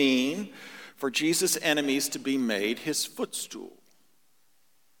does it mean for Jesus' enemies to be made his footstool?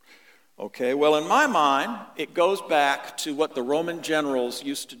 Okay, well, in my mind, it goes back to what the Roman generals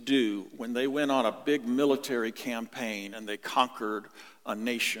used to do when they went on a big military campaign and they conquered a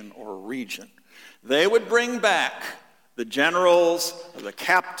nation or a region. They would bring back the generals, the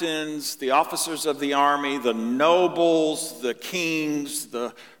captains, the officers of the army, the nobles, the kings,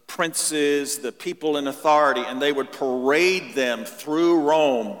 the princes, the people in authority, and they would parade them through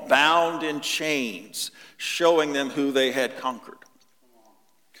Rome, bound in chains, showing them who they had conquered.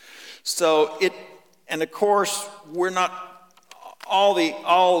 And of course, we're not, all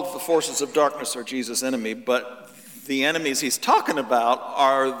the forces of darkness are Jesus' enemy, but the enemies he's talking about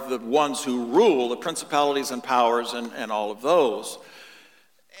are the ones who rule, the principalities and powers and all of those.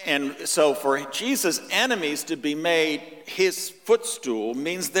 And so for Jesus' enemies to be made his footstool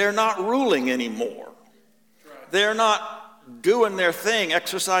means they're not ruling anymore. They're not doing their thing,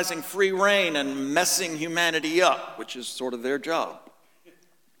 exercising free reign and messing humanity up, which is sort of their job.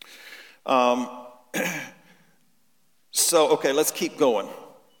 Okay, let's keep going.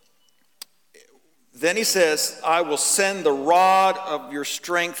 Then he says, I will send the rod of your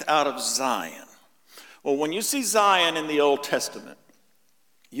strength out of Zion. Well, when you see Zion in the Old Testament,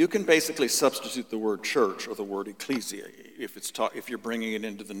 you can basically substitute the word church or the word ecclesia if you're bringing it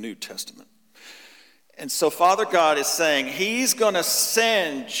into the New Testament. And so Father God is saying he's going to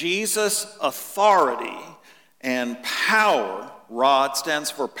send Jesus' authority and power, rod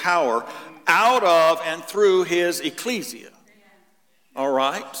stands for power, out of and through his ecclesia. All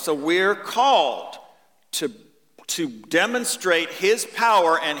right? So we're called to demonstrate his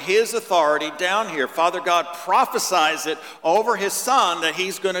power and his authority down here. Father God prophesies it over his son that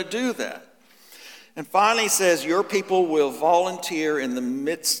he's going to do that. And finally he says, your people will volunteer in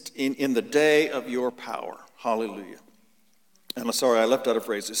the day of your power. Hallelujah. And I'm sorry, I left out a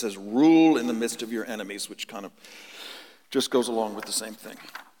phrase. It says, rule in the midst of your enemies, which kind of just goes along with the same thing.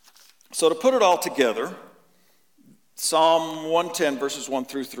 So to put it all together, Psalm 110, verses 1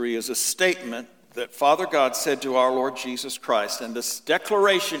 through 3 is a statement that Father God said to our Lord Jesus Christ. And this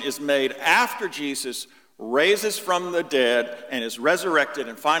declaration is made after Jesus raises from the dead and is resurrected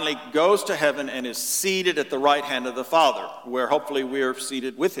and finally goes to heaven and is seated at the right hand of the Father, where hopefully we are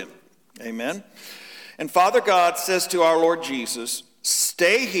seated with him. Amen. And Father God says to our Lord Jesus,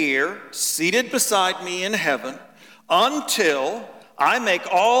 stay here, seated beside me in heaven, until I make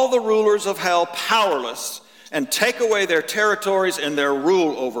all the rulers of hell powerless and take away their territories and their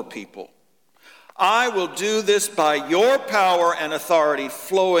rule over people. I will do this by your power and authority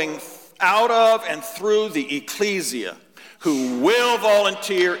flowing out of and through the ecclesia, who will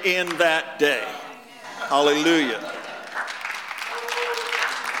volunteer in that day. Hallelujah.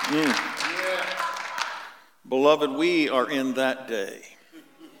 Beloved, we are in that day.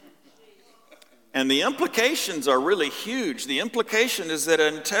 And the implications are really huge. The implication is that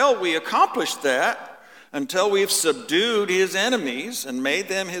until we accomplish that, until we've subdued his enemies and made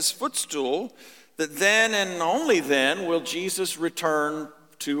them his footstool, that then and only then will Jesus return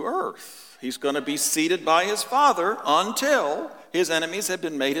to earth. He's going to be seated by his Father until his enemies have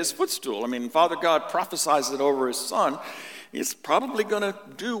been made his footstool. I mean, Father God prophesies it over his Son. He's probably going to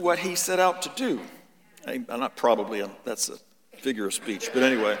do what he set out to do. Not probably, that's a figure of speech. But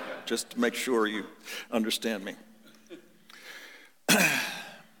anyway, just to make sure you understand me.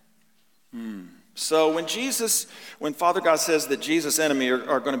 So when Father God says that Jesus' enemies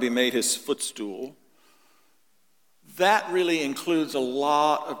are going to be made his footstool, that really includes a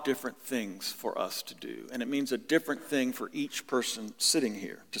lot of different things for us to do. And it means a different thing for each person sitting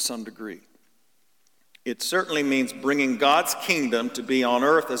here to some degree. It certainly means bringing God's kingdom to be on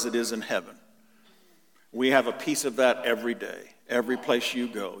earth as it is in heaven. We have a piece of that every day. Every place you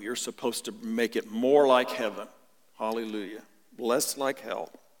go, you're supposed to make it more like heaven. Hallelujah. Less like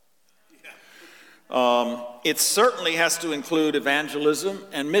hell. It certainly has to include evangelism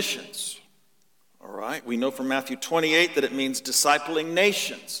and missions. All right. We know from Matthew 28 that it means discipling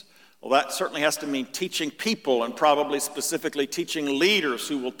nations. Well, that certainly has to mean teaching people, and probably specifically teaching leaders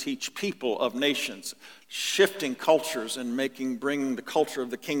who will teach people of nations, shifting cultures and bringing the culture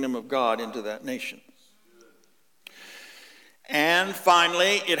of the kingdom of God into that nation. And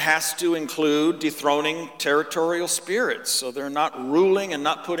finally, it has to include dethroning territorial spirits, so they're not ruling and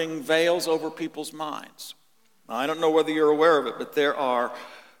not putting veils over people's minds. Now, I don't know whether you're aware of it, but there are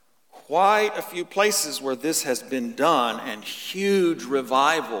quite a few places where this has been done, and huge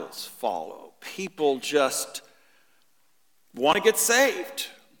revivals follow. People just want to get saved.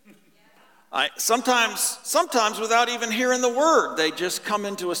 Sometimes without even hearing the word, they just come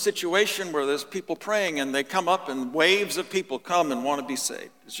into a situation where there's people praying and they come up and waves of people come and want to be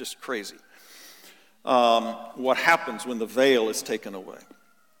saved. It's just crazy. What happens when the veil is taken away?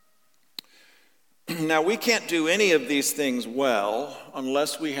 Now, we can't do any of these things well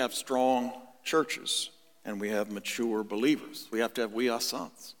unless we have strong churches and we have mature believers. We have to have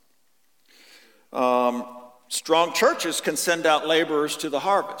sons. Strong churches can send out laborers to the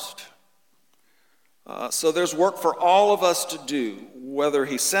harvest. So there's work for all of us to do. Whether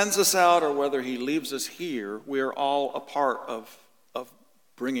he sends us out or whether he leaves us here, we're all a part of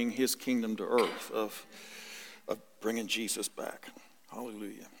bringing his kingdom to earth, of bringing Jesus back.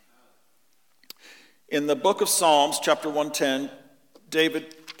 Hallelujah. In the book of Psalms, chapter 110,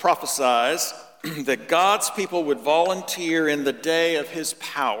 David prophesies that God's people would volunteer in the day of his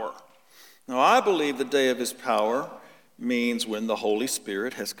power. Now, I believe the day of his power means when the Holy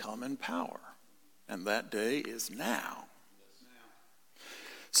Spirit has come in power. And that day is now.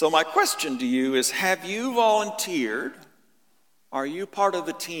 So my question to you is, have you volunteered? Are you part of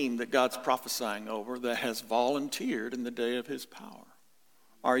the team that God's prophesying over that has volunteered in the day of his power?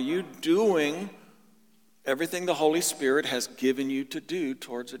 Are you doing everything the Holy Spirit has given you to do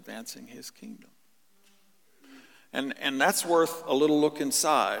towards advancing his kingdom? And that's worth a little look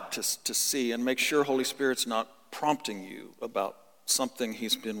inside to see and make sure Holy Spirit's not prompting you about something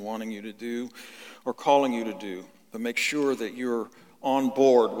he's been wanting you to do or calling you to do, but make sure that you're on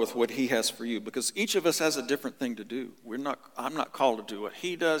board with what he has for you, because each of us has a different thing to do. I'm not called to do what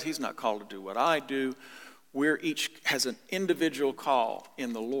he does. He's not called to do what I do. We're each has an individual call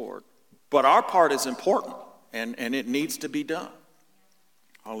in the Lord, but our part is important, and it needs to be done.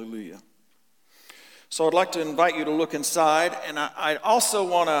 Hallelujah. So I'd like to invite you to look inside, and I also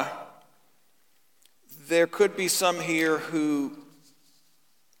want to, there could be some here who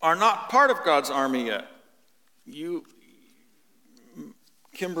are not part of God's army yet.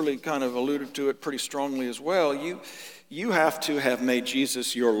 Kimberly kind of alluded to it pretty strongly as well. You have to have made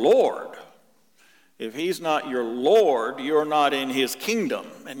Jesus your Lord. If he's not your Lord, you're not in his kingdom,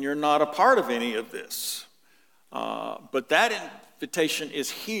 and you're not a part of any of this. But that invitation is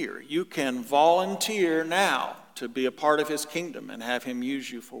here. You can volunteer now to be a part of his kingdom and have him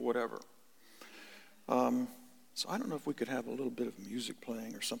use you for whatever. So I don't know if we could have a little bit of music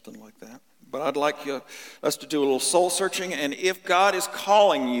playing or something like that. But I'd like us to do a little soul searching. And if God is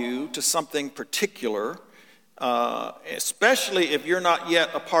calling you to something particular, especially if you're not yet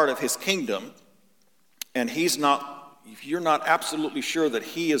a part of his kingdom, and if you're not absolutely sure that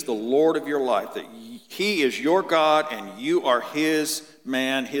he is the Lord of your life, that he is your God and you are his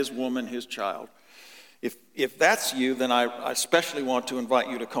man, his woman, his child, if that's you, then I especially want to invite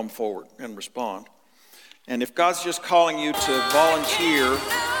you to come forward and respond. And if God's just calling you to volunteer,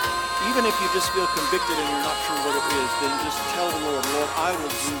 even if you just feel convicted and you're not sure what it is, then just tell the Lord, I will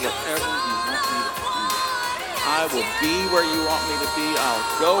do whatever you want me to do. I will be where you want me to be. I'll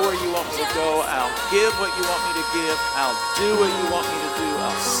go where you want me to go. I'll give what you want me to give. I'll do what you want me to do.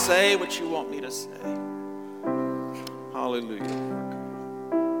 I'll say what you want me to say. Hallelujah.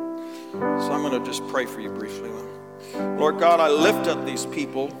 So I'm going to just pray for you briefly. Lord God, I lift up these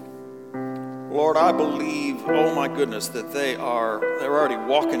people. Lord, I believe, oh my goodness, that they're already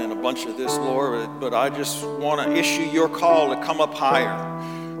walking in a bunch of this, Lord, but I just want to issue your call to come up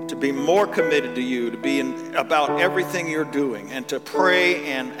higher, to be more committed to you, to be about everything you're doing, and to pray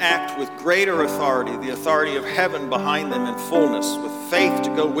and act with greater authority, the authority of heaven behind them in fullness, with faith to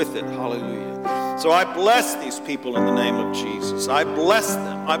go with it. Hallelujah. So I bless these people in the name of Jesus. I bless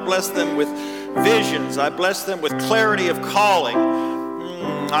them. I bless them with visions. I bless them with clarity of calling.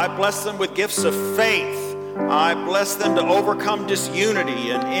 I bless them with gifts of faith. I bless them to overcome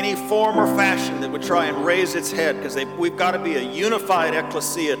disunity in any form or fashion that would try and raise its head, because we've got to be a unified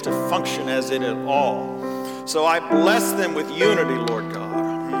ecclesia to function as it at all. So I bless them with unity, Lord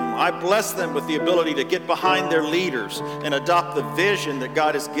God. I bless them with the ability to get behind their leaders and adopt the vision that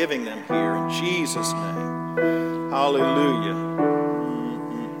God is giving them here in Jesus' name. Hallelujah.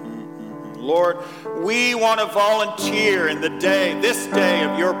 Lord, we want to volunteer in this day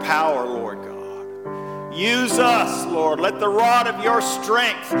of your power, Lord God. Use us, Lord. Let the rod of your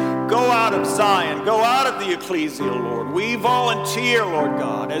strength go out of Zion, go out of the ecclesia, Lord. We volunteer, Lord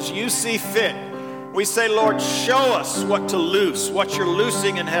God, as you see fit. We say, Lord, show us what to loose, what you're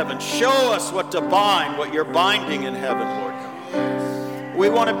loosing in heaven. Show us what to bind, what you're binding in heaven, Lord God. We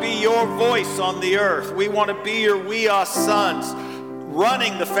want to be your voice on the earth. We want to be your we are sons,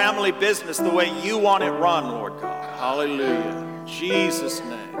 running the family business the way you want it run, Lord God. Hallelujah. In Jesus'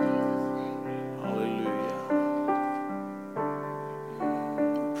 name. Hallelujah.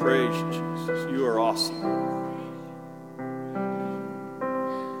 praise you, Jesus. You are awesome.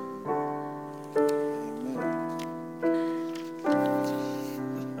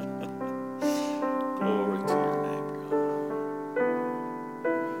 Glory to your name, God.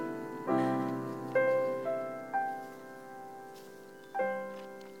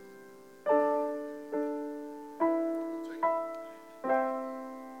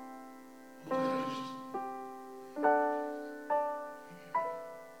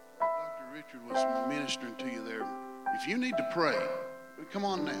 Dr. Richard was ministering to you there. If you need to pray, come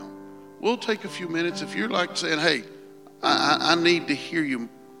on now. We'll take a few minutes. If you're like saying, hey, I need to hear you,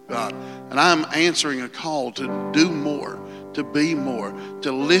 God, and I'm answering a call to do more, to be more,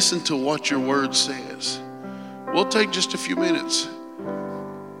 to listen to what your word says. We'll take just a few minutes.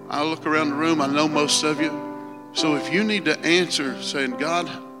 I look around the room, I know most of you. So if you need to answer saying, God,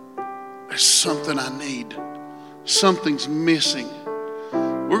 there's something I need. Something's missing.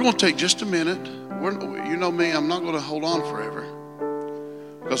 We're going to take just a minute. You know me, I'm not going to hold on forever.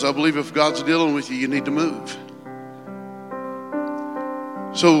 Because I believe if God's dealing with you, you need to move.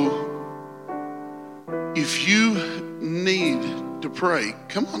 So if you need to pray,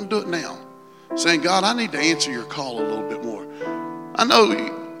 come on, do it now. Saying, God, I need to answer your call a little bit more. I know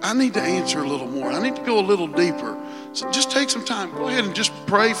I need to answer a little more. I need to go a little deeper. So just take some time. Go ahead and just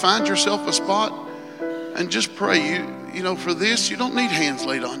pray. Find yourself a spot and just pray. You know, for this, you don't need hands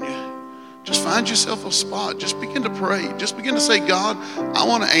laid on you. Just find yourself a spot. Just begin to pray. Just begin to say, God, I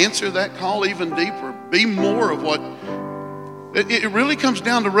want to answer that call even deeper. Be more of what... It really comes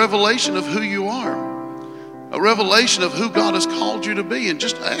down to revelation of who you are. A revelation of who God has called you to be. And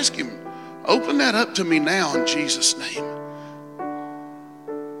just ask Him, open that up to me now in Jesus' name.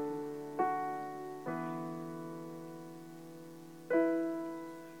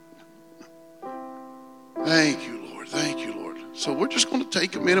 Thank you, Lord. Thank you, Lord. So we're just going to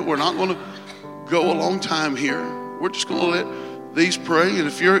take a minute. We're not going to go a long time here. We're just going to let these pray. And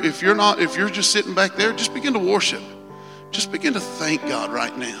if you're just sitting back there, just begin to worship. Just begin to thank God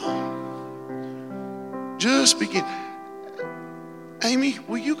right now. Just begin. Amy,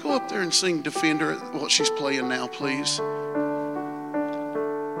 will you go up there and sing Defender, what she's playing now, please?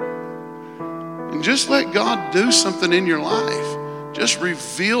 And just let God do something in your life. Just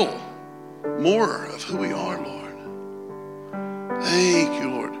reveal more of who we are, Lord. Thank you,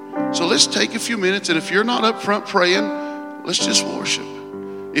 Lord. So let's take a few minutes, and if you're not up front praying, let's just worship.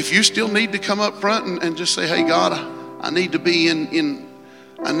 If you still need to come up front and just say, hey, God, I need to be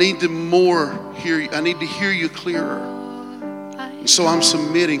I need to more hear you. I need to hear you clearer. And so I'm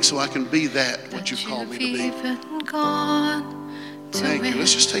submitting so I can be that what you've called me to be. Thank you.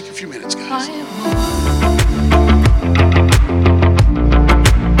 Let's just take a few minutes, guys.